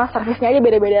 Cuma service-nya aja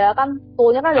beda-beda kan,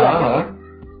 toolnya kan ada banyak.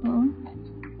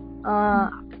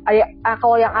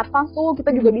 Kalau yang advance tuh kita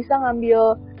juga bisa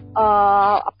ngambil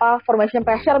formation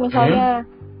pressure misalnya.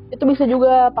 Itu bisa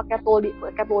juga pakai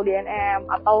tool DNM,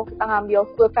 atau kita ngambil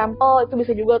fluid sample, itu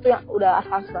bisa juga tuh yang udah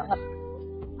advance banget.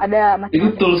 Ada Itu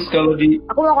macam-macam. tools kalau di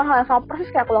Aku melakukan hal yang sama persis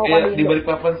kayak aku lakukan kayak di di Indo.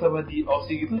 Balikpapan sama di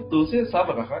Aussie gitu toolsnya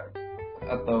sama kakak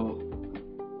atau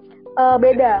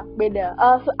Beda.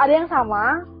 Ada yang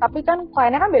sama, tapi kan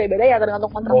kliennya kan beda-beda ya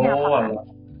tergantung kontraknya apa kan. alah.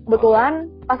 Kebetulan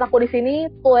pas aku di sini,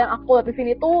 tool yang aku lihat di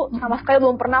sini tuh sama sekali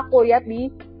belum pernah aku lihat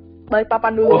di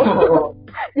Balikpapan dulu. Oh.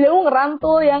 Jadi aku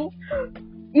ngerantul yang,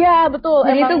 iya betul.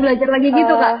 Jadi itu emang, belajar lagi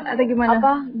gitu kak atau gimana?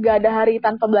 Gak ada hari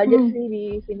tanpa belajar sih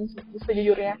di sini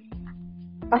sejujurnya.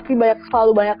 Pasti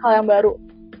selalu banyak hal yang baru.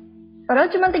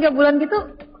 Padahal cuma 3 bulan gitu.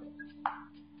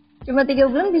 Cuma 3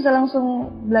 bulan bisa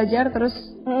langsung belajar terus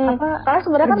Karena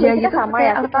sebenarnya kan kerja basicnya gitu, sama pakai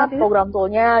ya, kita alat-alat itu? program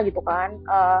toolnya gitu kan.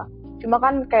 Cuma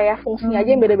kan kayak fungsinya aja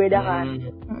yang beda-beda kan.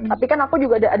 Tapi kan aku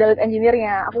juga ada lead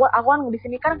engineer-nya. Aku kan di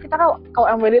sini kan kita kalau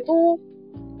MWD tuh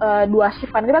 2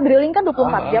 shift kan. Kita drilling kan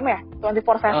 24 jam ya,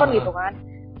 24/7 gitu kan.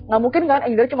 Nggak mungkin kan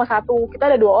engineer cuma 1.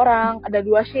 Kita ada 2 orang, ada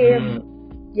 2 shift.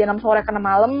 Jam 6 sore ke 6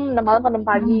 malam, 6 malam ke 6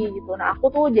 pagi gitu. Nah, aku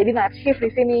tuh jadi night shift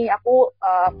di sini. Aku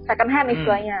second hand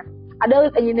istilahnya. Ada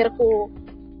lead engineer-ku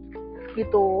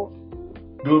gitu.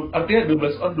 Artinya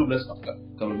 12 on 12 off kak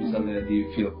kalau misalnya di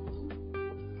field.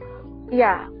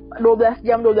 Iya, 12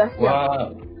 jam.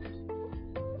 Wow.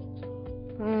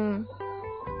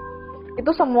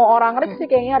 Itu semua orang rig sih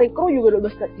kayaknya, rig crew juga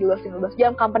 12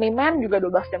 jam, company man juga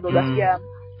 12 jam.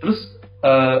 Terus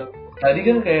tadi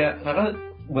kan kayak kakak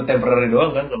buat temporary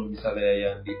doang kan kalau misalnya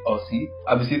yang di Aussie,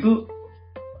 abis itu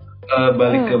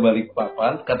balik ke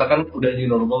Balikpapan, katakan udah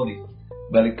new normal nih,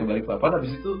 balik ke Balikpapan,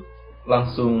 abis itu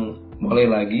langsung mulai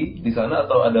lagi di sana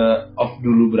atau ada off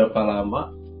dulu berapa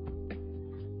lama?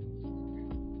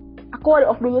 Aku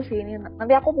ada off dulu sih ini.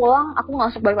 Nanti aku pulang, aku nggak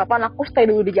masuk Balikpapan, aku stay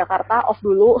dulu di Jakarta, off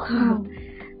dulu.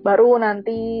 Baru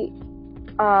nanti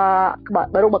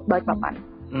baru Balikpapan.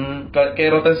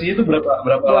 Kayak rotasinya itu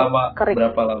berapa lama? Kerik.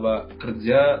 Berapa lama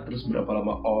kerja, terus berapa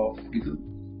lama off gitu?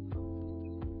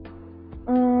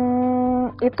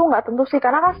 Itu nggak tentu sih,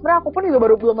 karena kan sebenarnya aku pun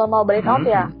juga belum lama breakout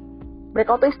ya.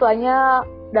 Breakout itu istilahnya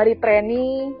dari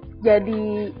trainee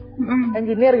jadi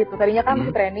engineer gitu. Tadinya kan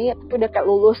masih trainee, itu udah kayak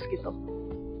lulus gitu.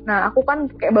 Nah, aku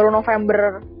kan kayak baru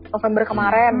November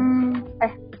kemarin.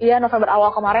 November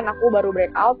awal kemarin aku baru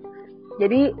breakout.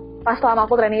 Jadi pas selama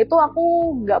aku training itu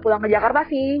aku nggak pulang ke Jakarta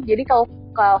sih. Jadi kalau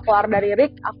keluar dari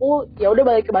rig, aku ya udah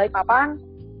balik ke Balikpapan,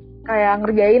 kayak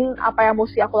ngerjain apa yang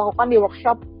mesti aku lakukan di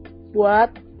workshop buat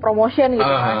promotion gitu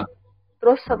kan.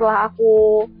 Terus setelah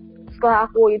aku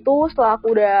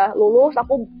udah lulus,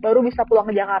 aku baru bisa pulang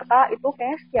ke Jakarta. Itu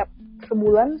kayak setiap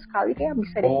sebulan sekali kayak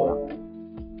bisa deh pulang.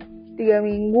 3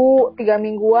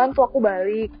 mingguan tuh aku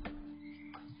balik.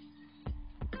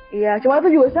 Iya, cuma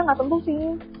itu juga saya nggak tentu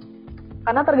sih,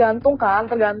 karena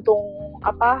tergantung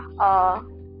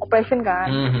operation kan.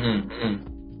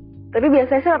 Tapi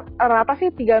biasanya sih rata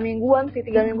sih 3 mingguan sih,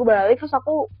 3 minggu balik, terus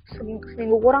aku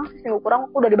seminggu kurang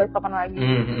aku udah di Balikpapan lagi.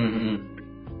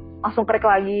 Langsung kerik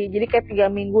lagi, jadi kayak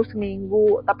 3 minggu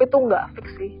seminggu, tapi tuh nggak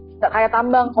fix sih, nggak kayak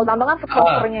tambang. Kalau tambang kan fix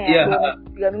ordernya ya,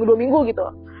 3 minggu 2 minggu gitu,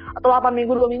 atau 8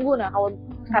 minggu 2 minggu. Nah kalau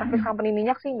service company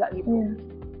minyak sih nggak gitu,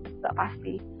 nggak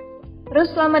pasti. Terus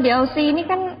selama di Aussie ini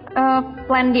kan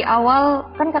plan di awal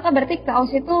kan kakak berarti ke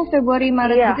Aussie itu Februari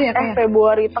Maret gitu ya kayak?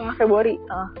 Tengah Februari.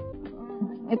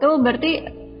 Itu berarti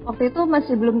waktu itu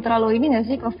masih belum terlalu ini nggak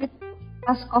sih COVID?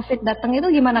 Pas COVID datang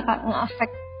itu gimana kak,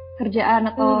 nge-affect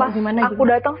kerjaan atau gimana? Aku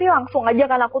datang sih langsung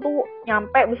aja kan, aku tuh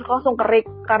nyampe bisa langsung kerik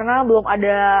karena belum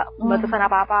ada batasan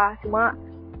apa-apa. Cuma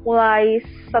mulai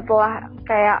setelah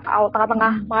kayak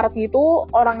tengah-tengah Maret gitu,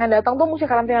 orang yang datang tuh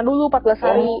mesti karantina dulu 14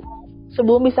 hari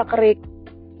sebelum bisa kerik.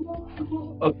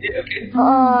 Oke.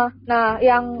 Nah,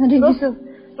 yang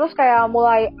terus kayak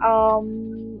mulai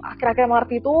akhir-akhir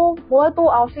Maret itu mulai tuh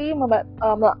Aussie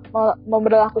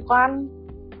memberlakukan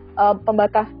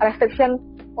pembatas restriction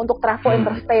untuk travel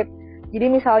interstate. Jadi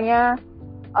misalnya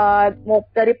mau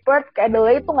dari Perth ke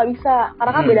Adelaide itu nggak bisa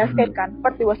karena kan beda state kan.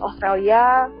 Perth di West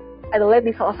Australia, Adelaide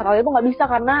di South Australia itu nggak bisa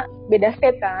karena beda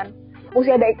state kan.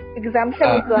 Mesti ada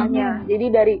exemption istilahnya. Jadi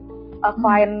dari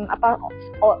klien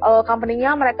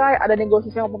company-nya mereka ada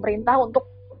negosiasi sama pemerintah untuk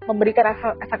memberikan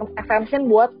exemption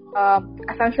buat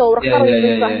essential worker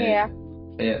istilahnya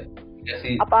ya.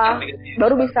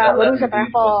 Baru bisa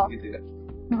travel. Gitu ya.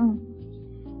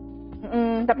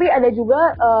 Tapi ada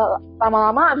juga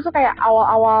lama-lama abis itu kayak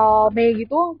awal-awal Mei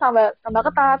gitu tambah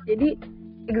ketat. Jadi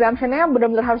exemption-nya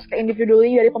benar-benar harus ke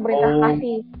individually dari pemerintah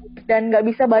kasih dan nggak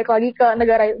bisa balik lagi ke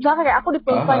negara. Misalnya kayak aku di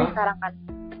Queensland sekarang kan,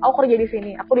 aku kerja di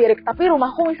sini, aku di Erik, tapi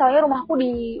rumahku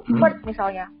di Perth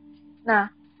misalnya. Nah,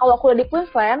 kalau aku udah di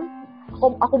Queensland,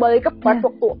 aku balik ke Perth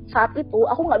waktu saat itu,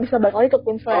 aku nggak bisa balik lagi ke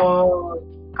Queensland.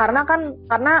 karena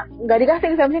nggak dikasih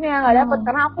exemptionnya, nggak dapet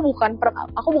karena aku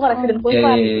bukan resident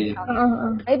Queensland.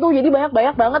 Nah itu jadi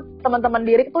banyak banget teman-teman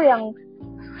Dirik tuh yang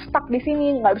stuck di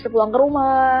sini, nggak bisa pulang ke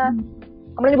rumah.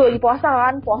 Kemarin juga lagi puasa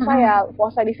kan,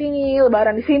 puasa di sini,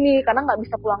 lebaran di sini karena nggak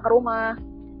bisa pulang ke rumah.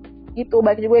 Gitu,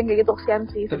 banyak juga yang kayak gitu, kesian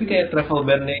sih. Tapi kayak travel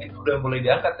ban-nya itu udah mulai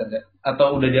diangkat kan, Kak?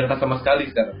 Atau udah diangkat sama sekali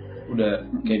sekarang? Udah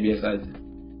kayak biasa aja?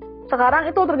 Sekarang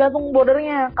itu tergantung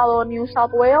bordernya. Kalau New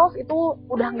South Wales itu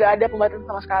udah nggak ada pembatasan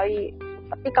sama sekali.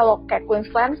 Tapi kalau kayak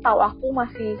Queensland, setahu aku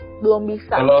masih belum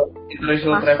bisa. Kalau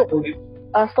international masuk, travel gitu?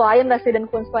 Selain resident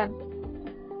Queensland.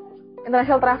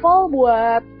 International travel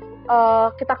buat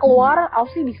kita keluar,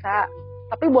 Aussie bisa.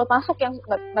 Tapi buat masuk yang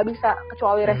nggak bisa,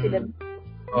 kecuali resident.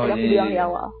 Yang aku bilang di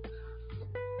awal.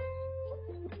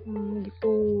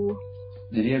 Gitu.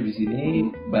 Jadi habis ini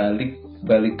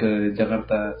balik ke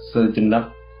Jakarta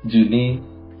sejenak Juni,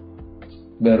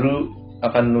 baru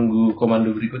akan nunggu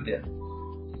komando berikut ya.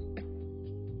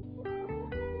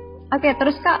 Oke,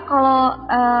 terus Kak, kalau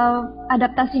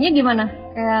adaptasinya gimana?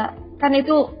 Kayak kan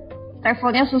itu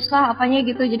travelnya susah apanya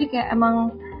gitu, jadi kayak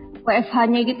emang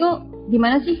WFH-nya gitu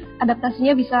gimana sih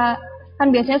adaptasinya? Bisa kan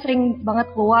biasanya sering banget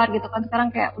keluar gitu kan, sekarang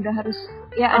kayak udah harus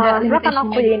ya ada limitasinya. Karena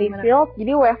aku jadi di field,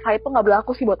 jadi WFH itu nggak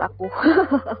berlaku sih buat aku.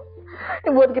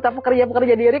 Buat kita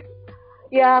pekerja Dirik,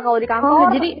 ya kalau di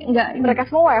kantor jadi enggak, mereka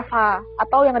semua WFH,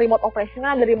 atau yang remote operation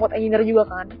ada remote engineer juga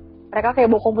kan. Mereka kayak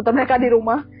bawa komputer mereka di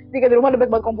rumah, jika di rumah ada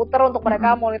buat komputer untuk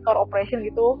mereka monitor operation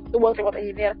gitu, itu buat remote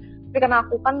engineer. Tapi karena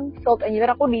aku kan field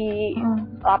engineer, aku di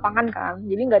lapangan kan,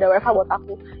 jadi nggak ada WFH buat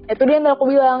aku. Itu dia yang aku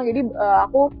bilang, jadi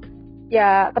aku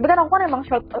ya, tapi kan aku kan emang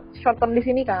short term di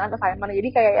sini kan assignment, jadi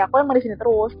kayak ya aku emang di sini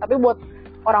terus. Tapi buat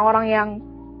orang-orang yang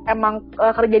emang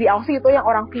kerja di Aussie itu, yang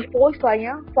orang FIFO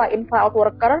istilahnya, fly in fly out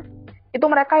worker, itu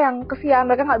mereka yang kesian,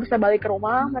 mereka nggak bisa balik ke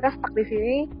rumah, mereka stuck di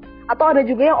sini. Atau ada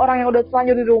juga yang orang yang udah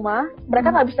terlanjur di rumah,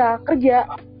 mereka nggak bisa kerja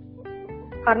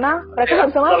karena mereka nggak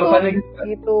bisa masuk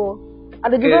gitu.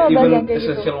 Ada juga bagian kayak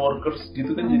gitu. Essential workers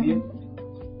gitu kan jadinya.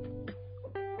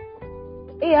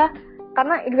 Iya,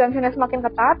 karena exemptionnya semakin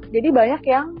ketat, jadi banyak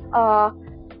yang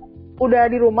udah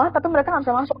di rumah tapi mereka nggak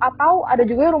bisa masuk. Atau ada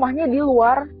juga yang rumahnya di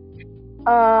luar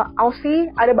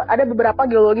Aussie. Ada beberapa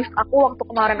geologis aku waktu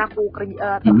kemarin aku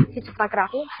kerja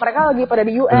terakhir aku, mereka lagi pada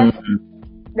di US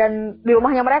dan di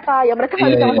rumahnya mereka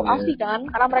nggak bisa masuk Aussie kan,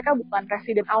 karena mereka bukan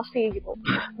resident Aussie gitu.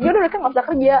 Jadi mereka nggak bisa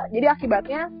kerja. Jadi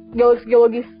akibatnya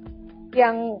geologis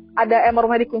yang ada emang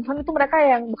rumah di Queensland itu mereka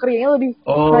yang bekerjanya lebih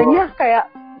banyak, kayak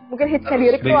mungkin hitsnya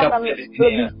Dirik tuh akan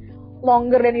lebih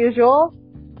longer than usual.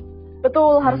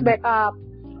 Betul, harus backup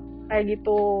kayak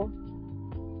gitu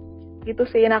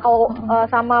sih. Nah kalau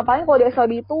sama paling kalau di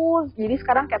SLB itu, jadi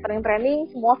sekarang catering training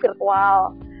semua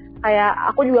virtual. Kayak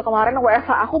aku juga kemarin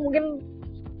WFH aku mungkin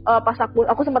pas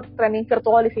aku sempat training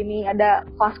virtual di sini, ada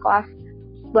kelas-kelas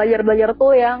belajar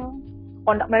tuh yang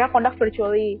mereka conduct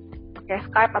virtually pakai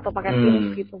Skype atau pakai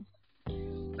Teams gitu.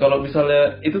 Kalau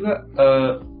misalnya itu Kak,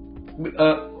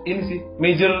 ini sih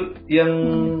major yang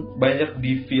banyak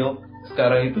di field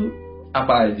sekarang itu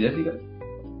apa aja sih Kak?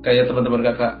 Kayak teman-teman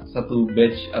kakak satu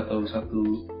batch atau satu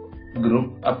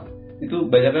grup itu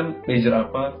banyak kan major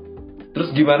apa? Terus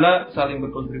gimana saling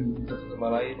berkontribusi satu sama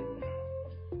lain?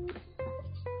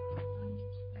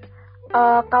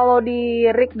 Kalau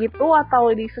di RIG gitu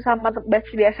atau di sesama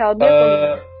batch di SLB?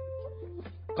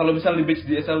 Kalau misalnya di batch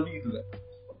di SLB gitu Kak?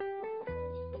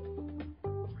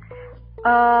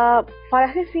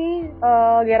 Variasi sih,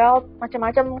 Gerald,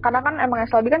 macam-macam. Karena kan emang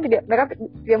SLB kan mereka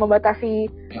tidak membatasi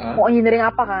mau engineering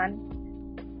apa kan.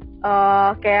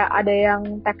 Kayak ada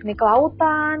yang teknik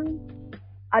lautan,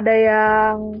 ada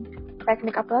yang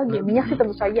teknik apa lagi? Minyak sih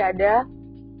tentu saja ada.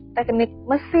 Teknik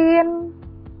mesin,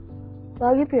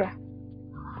 apa gitu ya.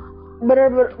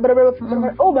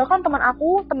 Bahkan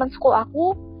teman school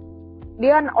aku,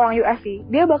 dia orang US sih.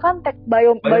 Dia bahkan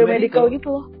biomedical gitu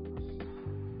loh.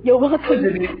 Jauh banget kan.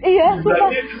 Iya, sumpah.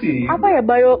 Apa ya,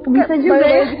 bisa juga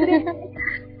ya.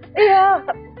 Iya,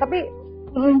 tapi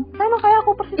sama kayak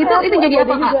aku persis. Itu jadi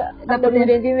apa juga? Dapat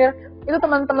jadi engineer. Itu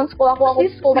teman-teman sekolah aku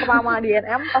school pertama di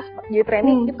NM pas jadi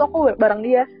training, itu aku bareng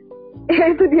dia. Iya,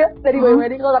 itu dia dari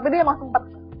biomedical, tapi dia emang sempat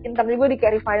intern juga di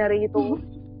kayak refinery gitu.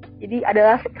 Jadi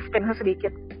adalah experience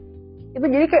sedikit. Itu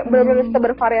jadi kayak benar-benar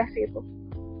bervariasi itu.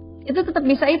 Itu tetap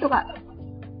bisa itu Kak?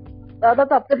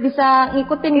 Tetap bisa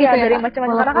ngikutin gitu ya dari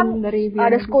macam-macam, karena kan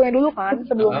ada schoolnya dulu kan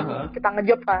sebelum kita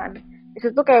ngejob kan. Di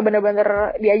situ kayak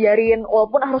bener-bener diajarin,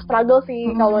 walaupun harus struggle sih.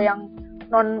 Kalau yang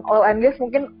non oil and gas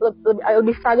mungkin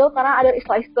lebih struggle karena ada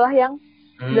istilah-istilah yang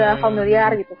udah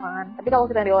familiar gitu kan. Tapi kalau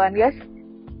kita di oil and gas,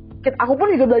 aku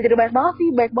pun juga belajar banyak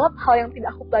banget hal yang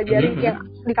tidak aku pelajarin yang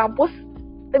di kampus,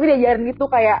 tapi diajarin gitu.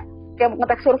 Kayak kayak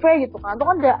ngetek survei gitu kan, itu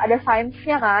kan ada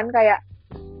sainsnya kan, kayak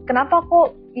kenapa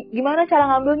kok, gimana cara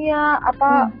ngambilnya,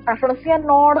 apa referensinya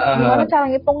north, gimana cara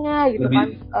ngitungnya gitu kan.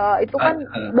 Itu kan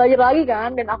belajar lagi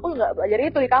kan, dan aku nggak belajar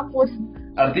itu di kampus.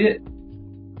 Artinya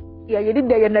ya jadi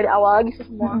diajarin dari awal lagi sih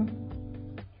semua.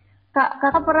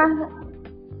 Kakak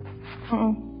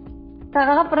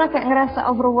pernah kayak ngerasa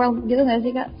overwhelmed gitu nggak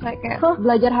sih kak? Kayak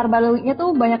belajar herbalisnya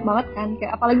tuh banyak banget kan,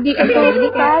 kayak apalagi di ini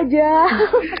kayak aja.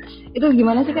 Itu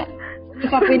gimana sih kak?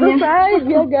 Sikapinnya? Terus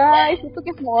aja guys, itu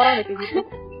kayak semua orang kayak gitu.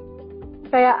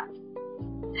 Kayak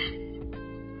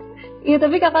iya,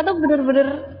 tapi kakak tuh bener-bener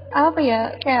apa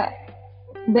ya, kayak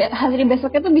hari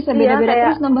besoknya tuh bisa beda-beda kayak,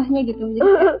 terus nambahnya gitu.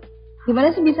 Jadi,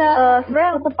 gimana sih bisa?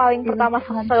 Sebenarnya waktu paling pertama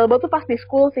struggle tuh pas di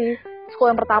school sih. School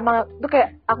yang pertama itu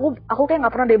kayak aku kayak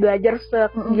nggak pernah deh belajar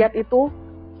segiat itu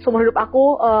seumur hidup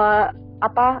aku,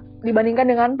 dibandingkan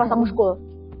dengan pas aku school.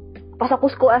 Pas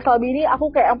aku school SLB ini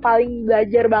aku kayak yang paling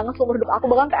belajar banget seumur hidup aku,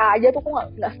 bahkan kayak aja tuh aku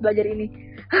nggak belajar ini.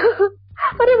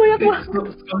 Ada banyak banget.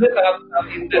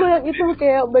 Banyak itu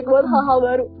kayak baik banget hal-hal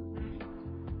baru.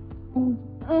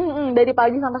 Dari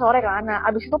pagi sampai sore kan. Nah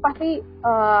abis itu pasti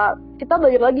kita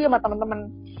belajar lagi sama teman-teman.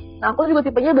 Nah aku juga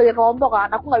tipenya belajar kelompok kan,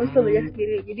 aku nggak bisa belajar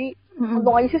sendiri. Jadi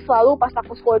untung aja sih selalu pas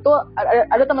aku sekolah itu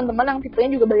ada teman-teman yang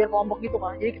tipenya juga belajar kelompok gitu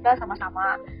kan. Jadi kita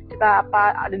sama-sama, kita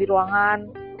ada di ruangan,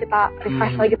 kita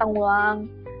refresh lagi, kita ngulang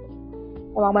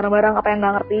bareng-bareng apa yang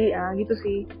nggak ngerti, nah gitu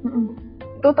sih.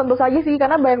 Itu tentu saja sih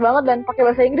karena banyak banget dan pakai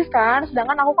bahasa Inggris kan,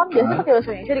 sedangkan aku kan biasanya pakai bahasa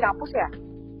Indonesia di kampus ya,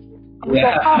 kampus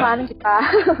lokal kan kita.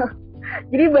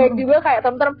 Jadi baik juga kayak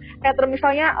term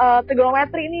misalnya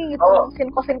trigonometri nih gitu,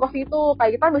 sin-cos itu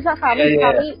kayak kita bisa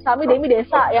sami demi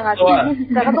desa ya nggak sih?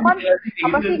 Karena tuh kan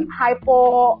apa sih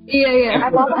hypo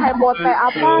apa gitu ya,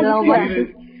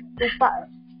 lupa.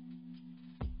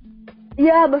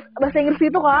 Iya bahasa Inggris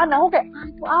itu kan, aku kayak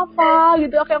itu apa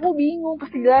gitu, kayak aku bingung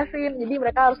pasti jelasin, jadi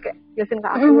mereka harus kayak jelasin ke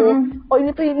aku, oh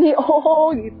ini tuh ini,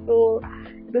 oh gitu.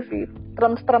 Itu sih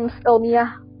terms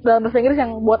ilmiah dalam bahasa Inggris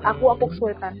yang buat aku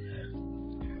kesulitan.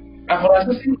 Aku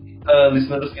rasa sih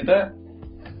listeners kita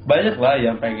banyak lah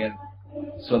yang pengen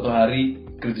suatu hari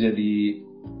kerja di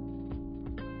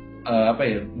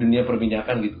dunia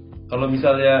perminyakan gitu. Kalau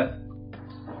misalnya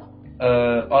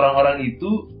orang-orang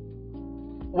itu,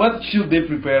 what should they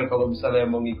prepare kalau misalnya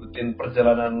mau ngikutin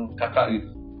perjalanan kakak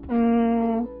gitu?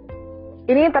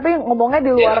 Ini tapi ngomongnya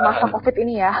di luar masa COVID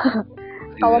ini ya.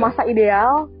 Kalau masa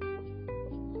ideal,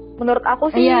 menurut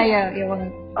aku sih. Iya.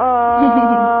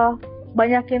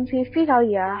 Banyakin CV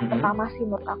kali ya, pertama sih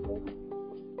menurut aku.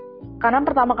 Karena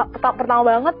pertama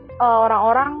banget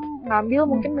orang-orang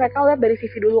ngambil mungkin mereka lihat dari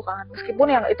CV dulu kan,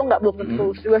 meskipun yang itu belum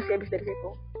tentu juga sih habis dari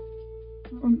situ.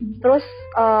 Terus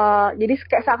jadi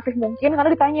kayak seaktif mungkin,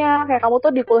 karena ditanya kayak kamu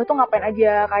tuh di kuliah tuh ngapain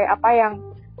aja, kayak apa yang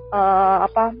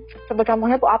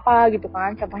contoh-contohnya tuh apa gitu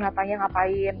kan, contoh nyatanya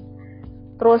ngapain.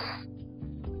 Terus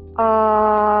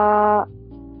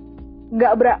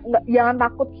jangan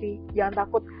takut.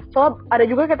 Soalnya ada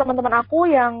juga kayak teman-teman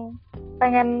aku yang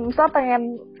pengen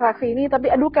seleksi ini, tapi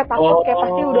aduh kayak takut, kayak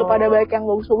pasti udah pada banyak yang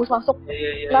bagus-bagus masuk.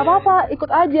 Nggak apa-apa, ikut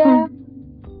aja,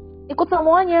 ikut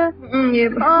semuanya.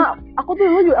 Aku tuh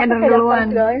dulu juga aku kayak daftar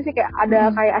segalanya sih, kayak ada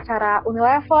kayak acara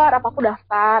Unilever, apa aku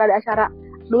daftar, ada acara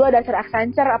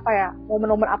Accenture apa ya,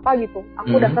 momen-momen apa gitu,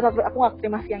 aku daftar tapi aku nggak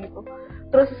terima siang itu.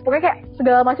 Terus pokoknya kayak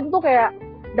segala macam tuh kayak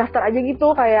daftar aja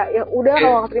gitu, kayak ya udah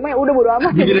kalau nggak terima ya udah bodo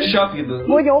amat. Give it a shot gitu.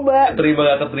 Gue nyoba. Keterima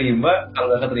nggak keterima, kalau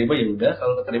nggak keterima ya udah,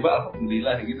 kalau keterima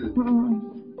alhamdulillah gitu.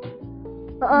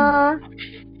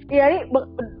 Iya nih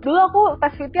dulu aku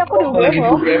tes VT aku di UGM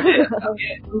loh.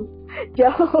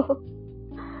 Jauh.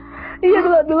 Iya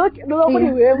dulu aku di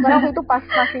UGM karena aku itu pas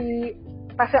masih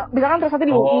misalkan terus nanti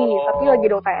di UI, tapi lagi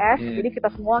di UTS, jadi kita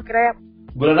semua akhirnya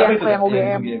bulan apa itu yang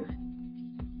UGM.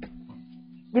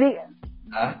 Jadi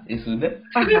ya sudah.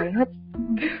 Nggak inget.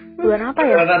 Bulan apa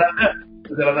ya?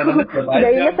 Perjalanan Anda sudah panjang.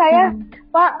 Udah inget saya,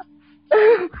 Pak.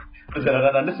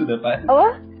 Perjalanan Anda sudah panjang. Apa?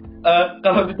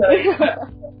 Kalau misalnya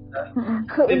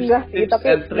enggak sih, tapi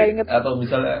nggak inget. Atau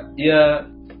misalnya,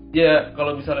 ya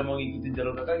kalau misalnya mau ngikutin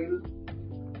jalur kakak gitu,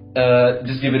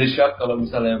 just give it a shot kalau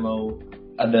misalnya mau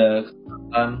ada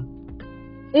kesempatan.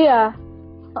 Iya.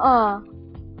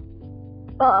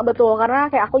 Betul, karena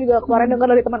kayak aku juga kemarin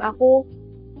dengar dari teman aku,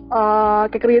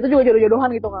 kayak kerja itu juga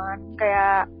jodoh-jodohan gitu kan,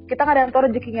 kayak kita nggak ada yang tahu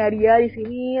rezekinya dia di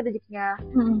sini, rezekinya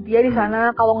dia di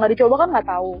sana. Kalau nggak dicoba kan nggak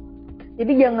tahu.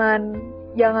 Jadi jangan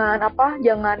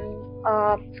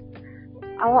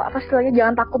istilahnya,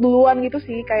 jangan takut duluan gitu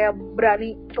sih, kayak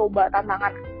berani coba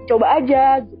tantangan, coba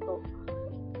aja gitu.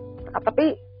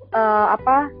 Tapi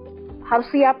harus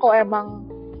siap kalau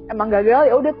emang gagal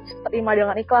ya udah terima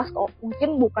dengan ikhlas kok.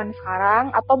 Mungkin bukan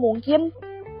sekarang, atau mungkin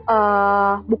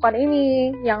bukan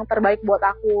ini yang terbaik buat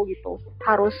aku gitu.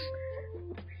 Harus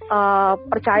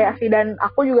percaya sih, dan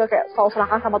aku juga kayak selalu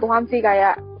serahkan sama Tuhan sih,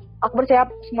 kayak aku percaya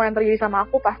semua yang terjadi sama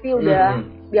aku pasti udah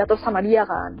diatur sama Dia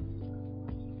kan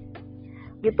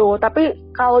gitu.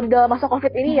 Tapi kalau di dalam masa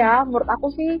COVID ini ya, menurut aku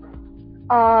sih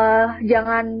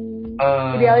jangan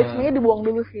idealismenya dibuang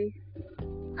dulu sih.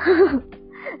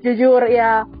 Jujur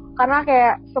ya, karena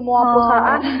kayak semua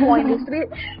perusahaan, semua industri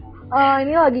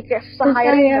ini lagi kayak susah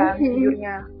hiring kan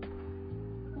sejujurnya.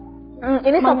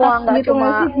 Ini semua nggak gitu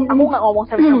cuma, aku nggak ngomong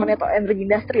service company atau energy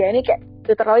industry ya, ini kayak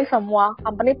literally semua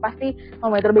company pasti,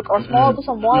 no matter big or small, tuh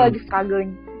semua lagi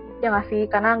struggling. Ya nggak sih,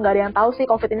 karena nggak ada yang tahu sih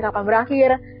COVID ini kapan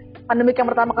berakhir. Pandemi yang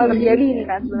pertama kali terjadi ini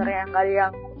kan sebenarnya, nggak ada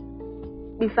yang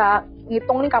bisa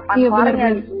ngitung nih kapan kelarnya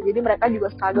gitu. Jadi mereka juga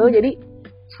struggle, jadi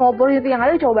semua opportunity yang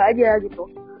ada coba aja gitu.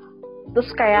 Terus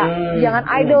kayak jangan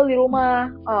idle di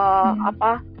rumah,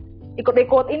 ikut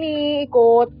ini,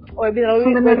 ikut webinar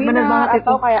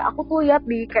atau itu. kayak aku tuh lihat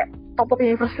di kayak top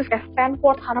universities kayak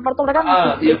Stanford, Harvard tuh mereka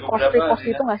ngasih post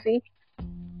itu nggak sih?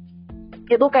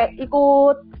 Itu kayak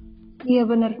ikut. Iya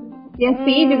benar. Ya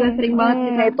PI juga sering banget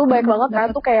kita. Nah itu baik banget kan,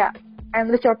 tuh kayak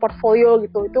enrich your portfolio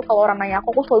gitu. Itu kalau orang nanya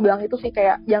aku selalu bilang itu sih,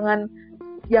 kayak jangan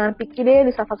pikir deh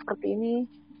di saat seperti ini,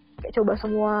 kayak coba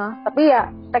semua. Tapi ya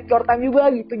take your time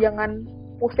juga gitu, jangan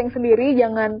pusing sendiri,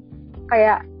 jangan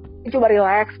kayak coba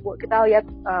relax, kita lihat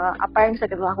apa yang bisa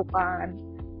kita lakukan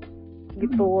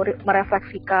gitu,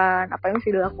 merefleksikan apa yang bisa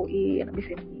dilakuin abis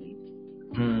ini.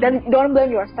 Dan don't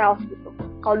blame yourself gitu.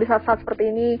 Kalau di saat-saat seperti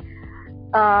ini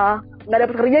nggak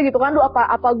dapat kerja gitu kan,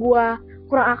 apa gue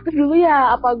kurang aktif dulu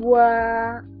ya, apa gue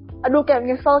kayak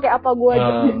nyesel, kayak apa gue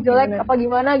jelek apa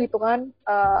gimana gitu kan,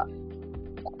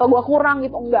 apa gue kurang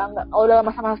gitu. Enggak. Kalau dalam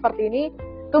masa-masa seperti ini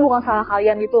itu bukan salah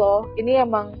kalian gitu loh, ini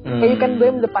emang you can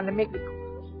blame the pandemic gitu.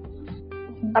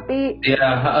 Tapi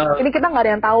ini kita nggak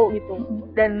ada yang tahu gitu,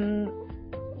 dan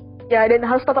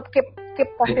harus tetap keep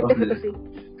positif gitu sih,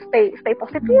 stay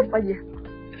positif aja.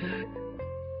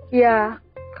 Ya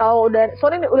kalau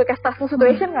soalnya udah kayak stressful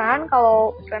situation kan,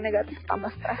 kalau pikiran negatif tambah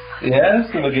stres. Ya,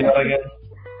 sebagai orang yang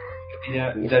artinya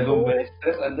jago manage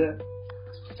stres, Anda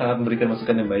sangat memberikan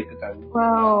masukan yang baik ke kami.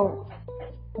 Wow.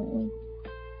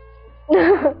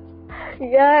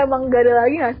 Iya, emang gak ada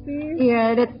lagi gak sih? Iya,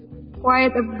 that's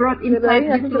quite a broad insight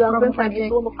gitu from Kajek.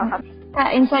 Kak,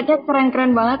 insight-nya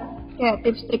keren-keren banget. Kayak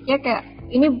tips-triknya kayak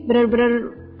ini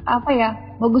benar-benar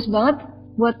bagus banget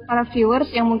buat para viewers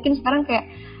yang mungkin sekarang kayak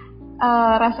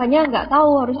rasanya nggak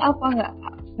tahu harus apa,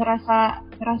 ngerasa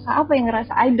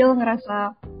idle,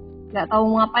 ngerasa nggak tahu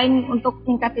mau ngapain untuk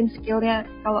ningkatin skillnya.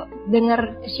 Kalau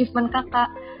dengar achievement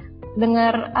kakak,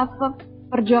 dengar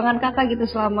perjuangan kakak gitu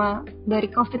selama dari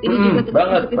COVID ini juga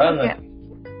banget. Kayak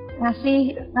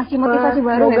ngasih motivasi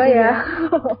baru ya.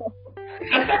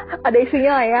 Ada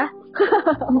isinya lah ya.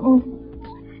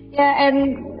 Ya,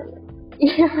 and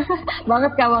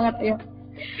banget ya.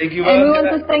 Thank you And banget. we want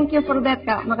to thank you for that,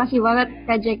 Kak. Makasih banget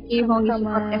Kak Jackie mau ngisi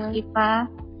podcast kita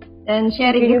dan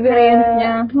sharing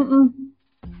experience-nya.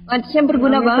 Yang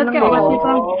berguna banget Kak buat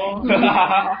kita.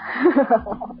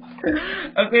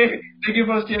 Okay, thank you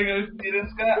for sharing your experience,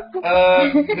 Kak.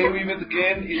 May we meet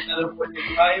again in another podcast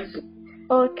live.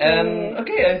 Okay. And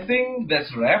I think that's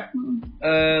wrap.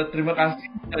 Terima kasih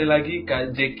sekali lagi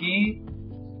Kak Jackie,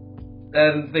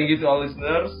 dan thank you to all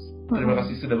listeners. Terima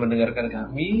kasih sudah mendengarkan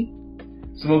kami.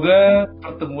 Semoga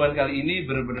pertemuan kali ini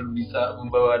benar-benar bisa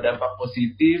membawa dampak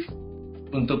positif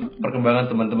untuk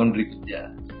perkembangan teman-teman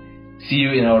berikutnya. See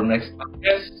you in our next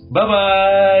podcast.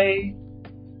 Bye-bye.